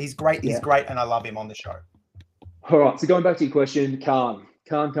 He's great. He's great, and I love him on the show. All right. So going back to your question, Khan.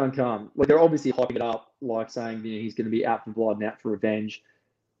 Like they're obviously hyping it up, like saying he's going to be out for blood and out for revenge.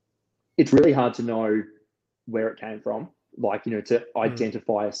 It's really hard to know where it came from, like to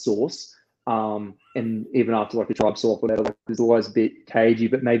identify a source. And even after like the tribe swap, whatever, like, there's always a bit cagey.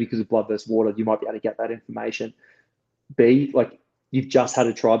 But maybe because of blood versus water, you might be able to get that information. B, like, you've just had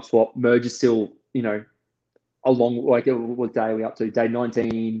a tribe swap. Merge is still, along, like, what day are we up to? Day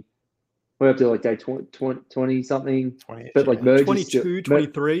 19. We're up to like day 20 something. 20, but like Merge 22, is still,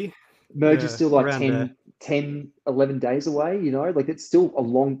 23. Merge is still like 10, 11 days away, like it's still a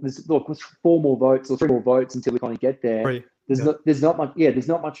long, there's 4 more votes or 3 more votes until we kind of get there. There's not much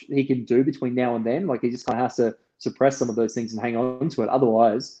he can do between now and then. Like he just kind of has to suppress some of those things and hang on to it.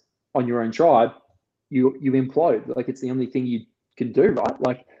 Otherwise, on your own tribe, you implode. Like it's the only thing you can do, right?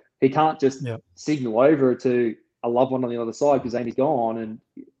 Like he can't just signal over to a loved one on the other side because Amy's gone, and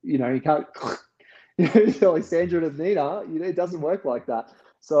he can't. Like Sandra and Nina, it doesn't work like that.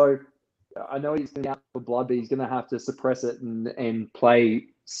 So I know he's going out for blood, but he's going to have to suppress it and play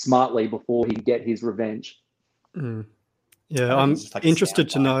smartly before he can get his revenge. Yeah, I'm interested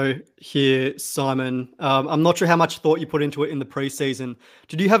to know here, Simon. I'm not sure how much thought you put into it in the preseason.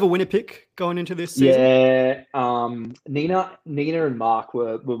 Did you have a winner pick going into this season? Yeah, Nina and Mark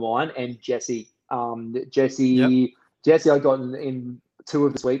were mine, and Jesse. Jesse, I got in 2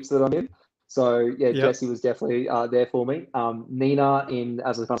 of the sweeps that I'm in. So Jessie was definitely there for me. Nina,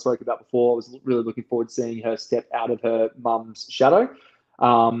 as I kind of spoke about before, I was really looking forward to seeing her step out of her mum's shadow.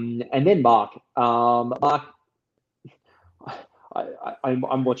 And then Mark. Mark,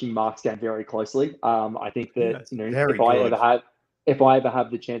 I'm watching Mark's game very closely. I think that if I ever have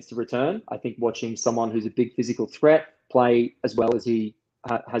the chance to return, I think watching someone who's a big physical threat play as well as he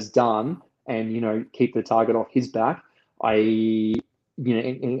has done, and keep the target off his back, and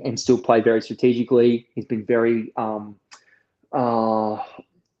still play very strategically. He's been very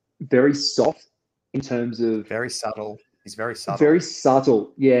soft in terms of very subtle. He's very subtle. Very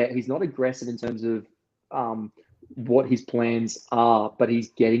subtle. Yeah, he's not aggressive in terms of what his plans are, but he's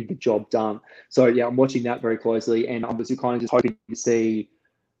getting the job done. So yeah, I'm watching that very closely, and I'm just kind of just hoping to see,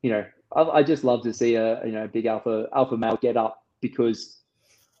 I just love to see a big alpha male get up, because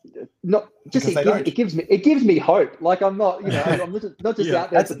it gives me hope. Like, I'm not, I'm not just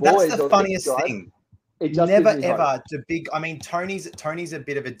out there for boys. That's the funniest thing. It just never ever Tony's a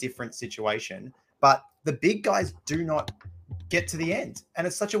bit of a different situation, but the big guys do not get to the end, and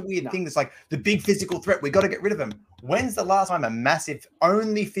it's such a weird thing. It's like the big physical threat, we got to get rid of him. When's the last time a massive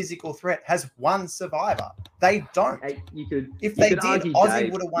only physical threat has one survivor? They don't. Hey, if they did,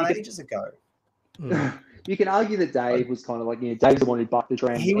 Aussie would have won ages ago. You can argue that Dave was kind of like, Dave's the one who bucked the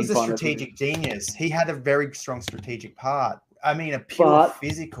trend. He was a strategic genius. He had a very strong strategic part. I mean, a pure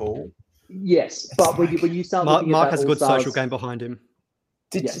physical. Yes, but when you start looking Mark at has a good social game behind him.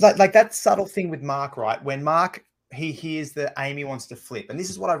 Like that subtle thing with Mark, right? When Mark, he hears that Amy wants to flip, and this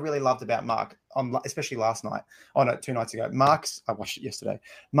is what I really loved about Mark, especially last night. Oh no, 2 nights ago. I watched it yesterday.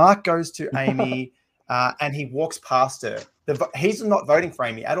 Mark goes to Amy, and he walks past her. He's not voting for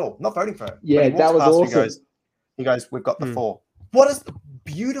Amy at all. Not voting for her. Yeah, that was awesome. He goes, "We've got the 4." What is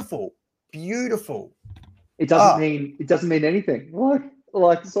beautiful? It doesn't mean anything.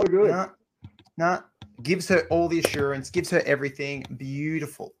 Like so good. Nah. Gives her all the assurance. Gives her everything.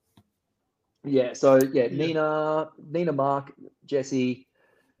 Beautiful. Yeah. So yeah, Nina, Mark, Jesse.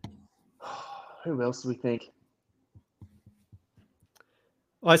 Who else do we think?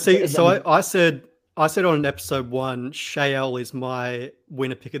 I see. So I said on episode 1, Shael is my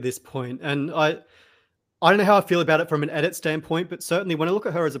winner pick at this point, and I don't know how I feel about it from an edit standpoint, but certainly when I look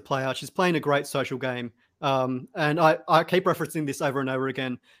at her as a player, she's playing a great social game. And I keep referencing this over and over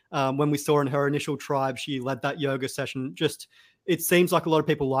again. When we saw in her initial tribe, she led that yoga session. Just, it seems like a lot of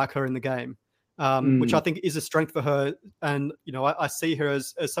people like her in the game, which I think is a strength for her. And, I see her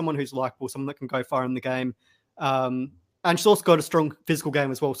as someone who's likable, someone that can go far in the game. And she's also got a strong physical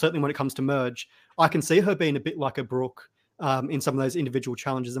game as well. Certainly when it comes to merge, I can see her being a bit like a Brooke in some of those individual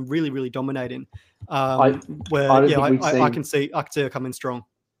challenges and really, really dominating. I can see her coming strong.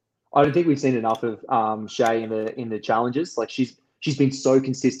 I don't think we've seen enough of Shay in the challenges. Like, she's been so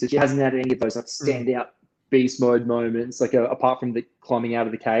consistent. She hasn't had any of those standout beast mode moments. Like, apart from the climbing out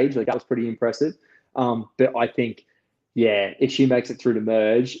of the cage, like that was pretty impressive. But I think, if she makes it through to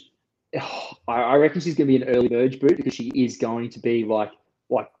merge, I reckon she's going to be an early merge boot, because she is going to be like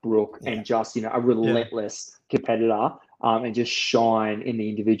Brooke and just a relentless competitor, and just shine in the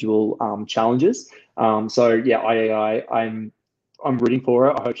individual challenges. I'm rooting for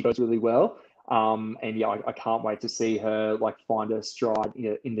her. I hope she does really well. I can't wait to see her find her stride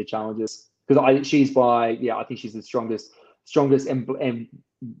in the challenges, because I think she's the strongest and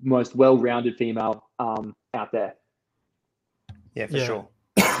most well-rounded female out there. Yeah, for sure.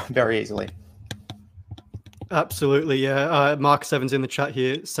 Very easily. Absolutely, yeah. Mark Sevens in the chat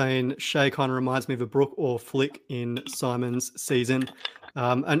here saying Shay kind of reminds me of a Brooke or Flick in Simon's season.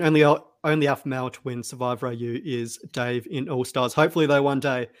 And only alpha male to win Survivor AU is Dave in All Stars. Hopefully, though, one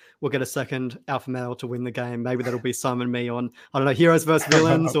day we'll get a second alpha male to win the game. Maybe that'll be Simon and me on, I don't know, Heroes versus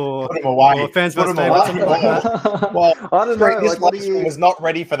Villains or Fans versus Favorites, something like that. Well, I don't know. This one was not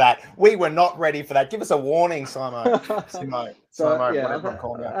ready for that. We were not ready for that. Give us a warning, Simo. Whatever I'm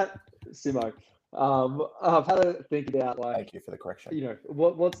calling you. Simo. I've had to think about Thank you for the correction.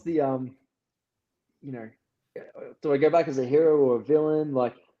 What's the do I go back as a hero or a villain?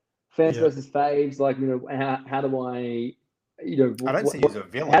 Fans versus faves, how do I, I don't see you as a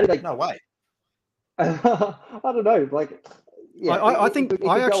villain. No way. I don't know. I think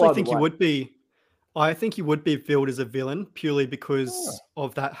you would be. I think you would be billed as a villain purely because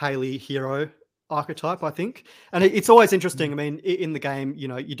of that Haley hero archetype, I think. And it's always interesting. I mean, in the game, you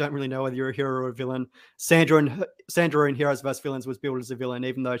don't really know whether you're a hero or a villain. Sandra in Heroes vs. Villains was billed as a villain,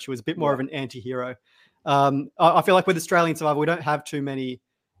 even though she was a bit more of an anti-hero. I feel like with Australian Survivor, we don't have too many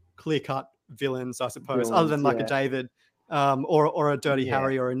clear-cut villains, I suppose, other than a David or a Dirty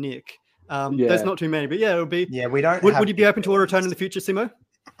Harry or a Nick. There's not too many, but it would be. Yeah, we don't. Would you be open to a return in the future, Simo?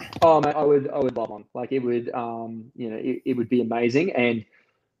 Oh, mate, I would love one. It would, it would be amazing, and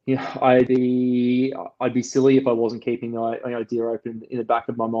I'd be silly if I wasn't keeping the idea open in the back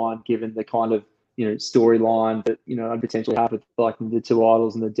of my mind, given the kind of storyline that I potentially have with the two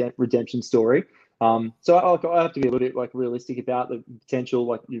idols and the redemption story. So I have to be a little bit realistic about the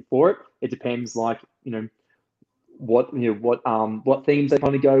potential for it. It depends what themes they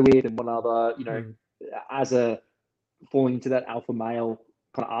kind of go with, and what other as a falling into that alpha male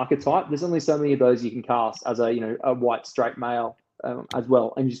kind of archetype. There's only so many of those you can cast as a white straight male as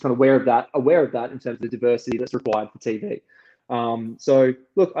well, and you're just kind of aware of that in terms of the diversity that's required for TV. So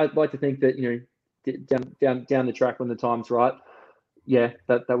look, I'd like to think that down the track when the time's right, yeah,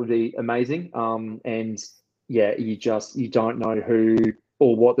 that would be amazing. And yeah, you don't know who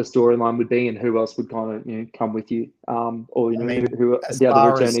or what the storyline would be and who else would kind of come with you. Or who as the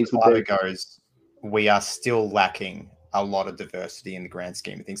far other as returnees would Survivor be. goes, we are still lacking a lot of diversity in the grand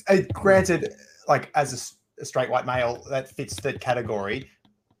scheme of things. Granted, like as a straight white male, that fits the category.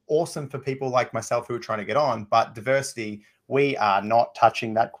 Awesome for people like myself who are trying to get on, but diversity, we are not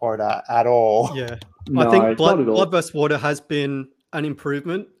touching that quota at all. Yeah, No, I think not at all. Blood vs. Water has been an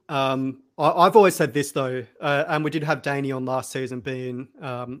improvement. I've always said this though, and we did have Danny on last season, being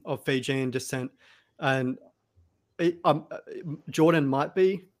of Fijian descent, and Jordan might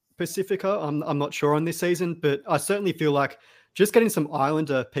be Pacifica. I'm not sure on this season, but I certainly feel like just getting some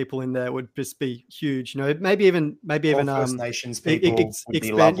Islander people in there would just be huge. Maybe even First Nations people would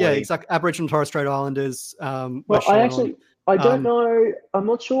be lovely. Yeah, exactly. Aboriginal and Torres Strait Islanders. Well, I don't know. I'm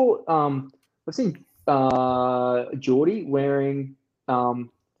not sure. I've seen Geordie wearing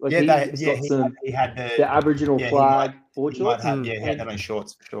he had the Aboriginal flag board shorts. He had that on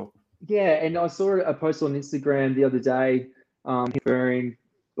shorts for sure. Yeah, and I saw a post on Instagram the other day, him wearing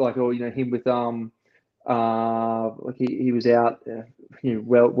him with he was out,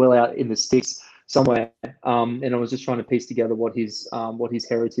 well out in the sticks somewhere, and I was just trying to piece together what his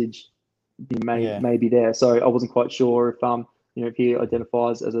heritage may be there. So I wasn't quite sure if he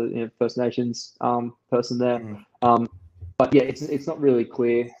identifies as a First Nations person there. But yeah, it's not really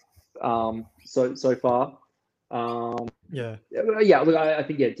clear so far. Look, I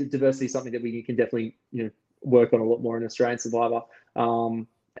think diversity is something that we can definitely work on a lot more in Australian Survivor. But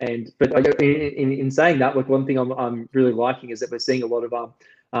in saying that, like one thing I'm really liking is that we're seeing a lot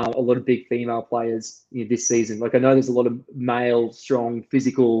of big female players this season. Like I know there's a lot of male, strong,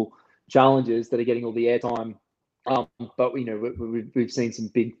 physical challenges that are getting all the airtime, but we've seen some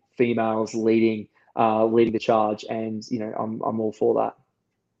big females leading the charge, and I'm all for that.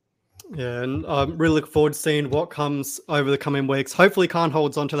 Yeah, and I'm really looking forward to seeing what comes over the coming weeks. Hopefully Khan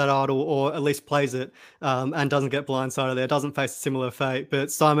holds onto that idol, or at least plays it, and doesn't get blindsided there, doesn't face a similar fate.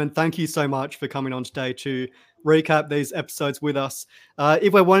 But Simon, thank you so much for coming on today to recap these episodes with us.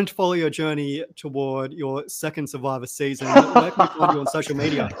 If we're wanting to follow your journey toward your second Survivor season, where can we find you on social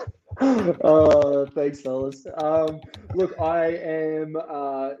media? Thanks, fellas. Look, I am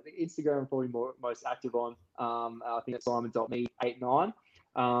Instagram. I'm probably most active on. I think it's simon.me89.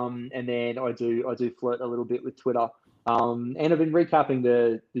 And then I do flirt a little bit with Twitter. And I've been recapping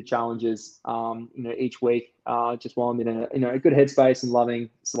the challenges, each week, just while I'm in a good headspace and loving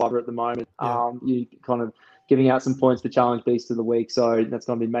Survivor at the moment. You kind of giving out some points for Challenge Beast of the week. So that's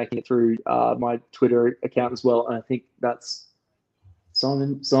going to be making it through my Twitter account as well. And I think that's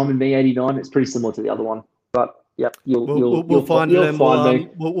Simon Me89. It's pretty similar to the other one, but yep, we'll find it, and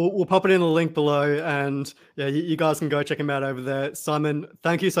we'll pop it in the link below, and you guys can go check him out over there. Simon,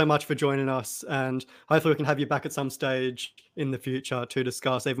 thank you so much for joining us, and hopefully we can have you back at some stage in the future to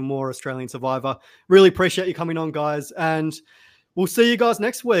discuss even more Australian Survivor. Really appreciate you coming on, guys, and we'll see you guys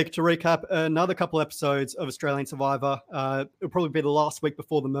next week to recap another couple episodes of Australian Survivor. It'll probably be the last week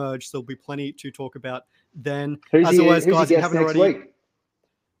before the merge, so there'll be plenty to talk about then. As always, guys, if you haven't already,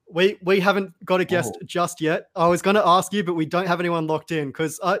 we haven't got a guest just yet. I was going to ask you, but we don't have anyone locked in,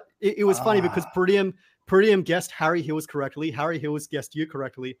 because it was funny because Prudium guessed Harry Hills correctly. Harry Hills guessed you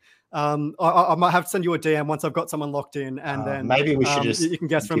correctly. I might have to send you a DM once I've got someone locked in, and then maybe we should just you can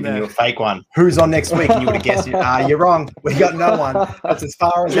guess from there. You a fake one. Who's on next week? And you would have guessed it. You're wrong. We got no one. That's as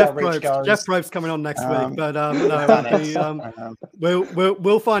far as our reach goes. Jeff Probe's coming on next week, but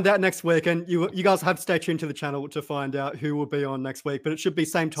we'll find out next week, and you guys have to stay tuned to the channel to find out who will be on next week. But it should be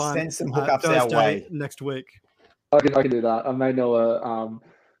same time. Send some hookups Thursday our way next week. I can do that. I may know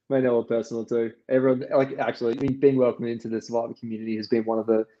a person or two. Everyone, being welcomed into the Survivor community has been one of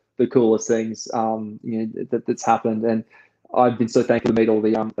the coolest things that's happened, and I've been so thankful to meet all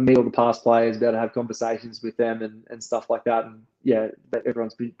the past players, be able to have conversations with them and stuff like that, and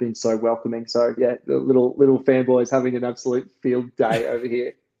everyone's been so welcoming. So the little fanboys having an absolute field day over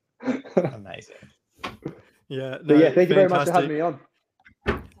here. Amazing. Thank you very much for having me on.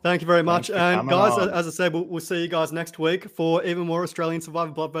 Thank you very much. And guys, as I said, we'll see you guys next week for even more Australian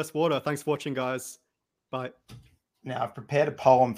Survivor Blood vs. Water. Thanks for watching, guys. Bye. Now, I've prepared a poem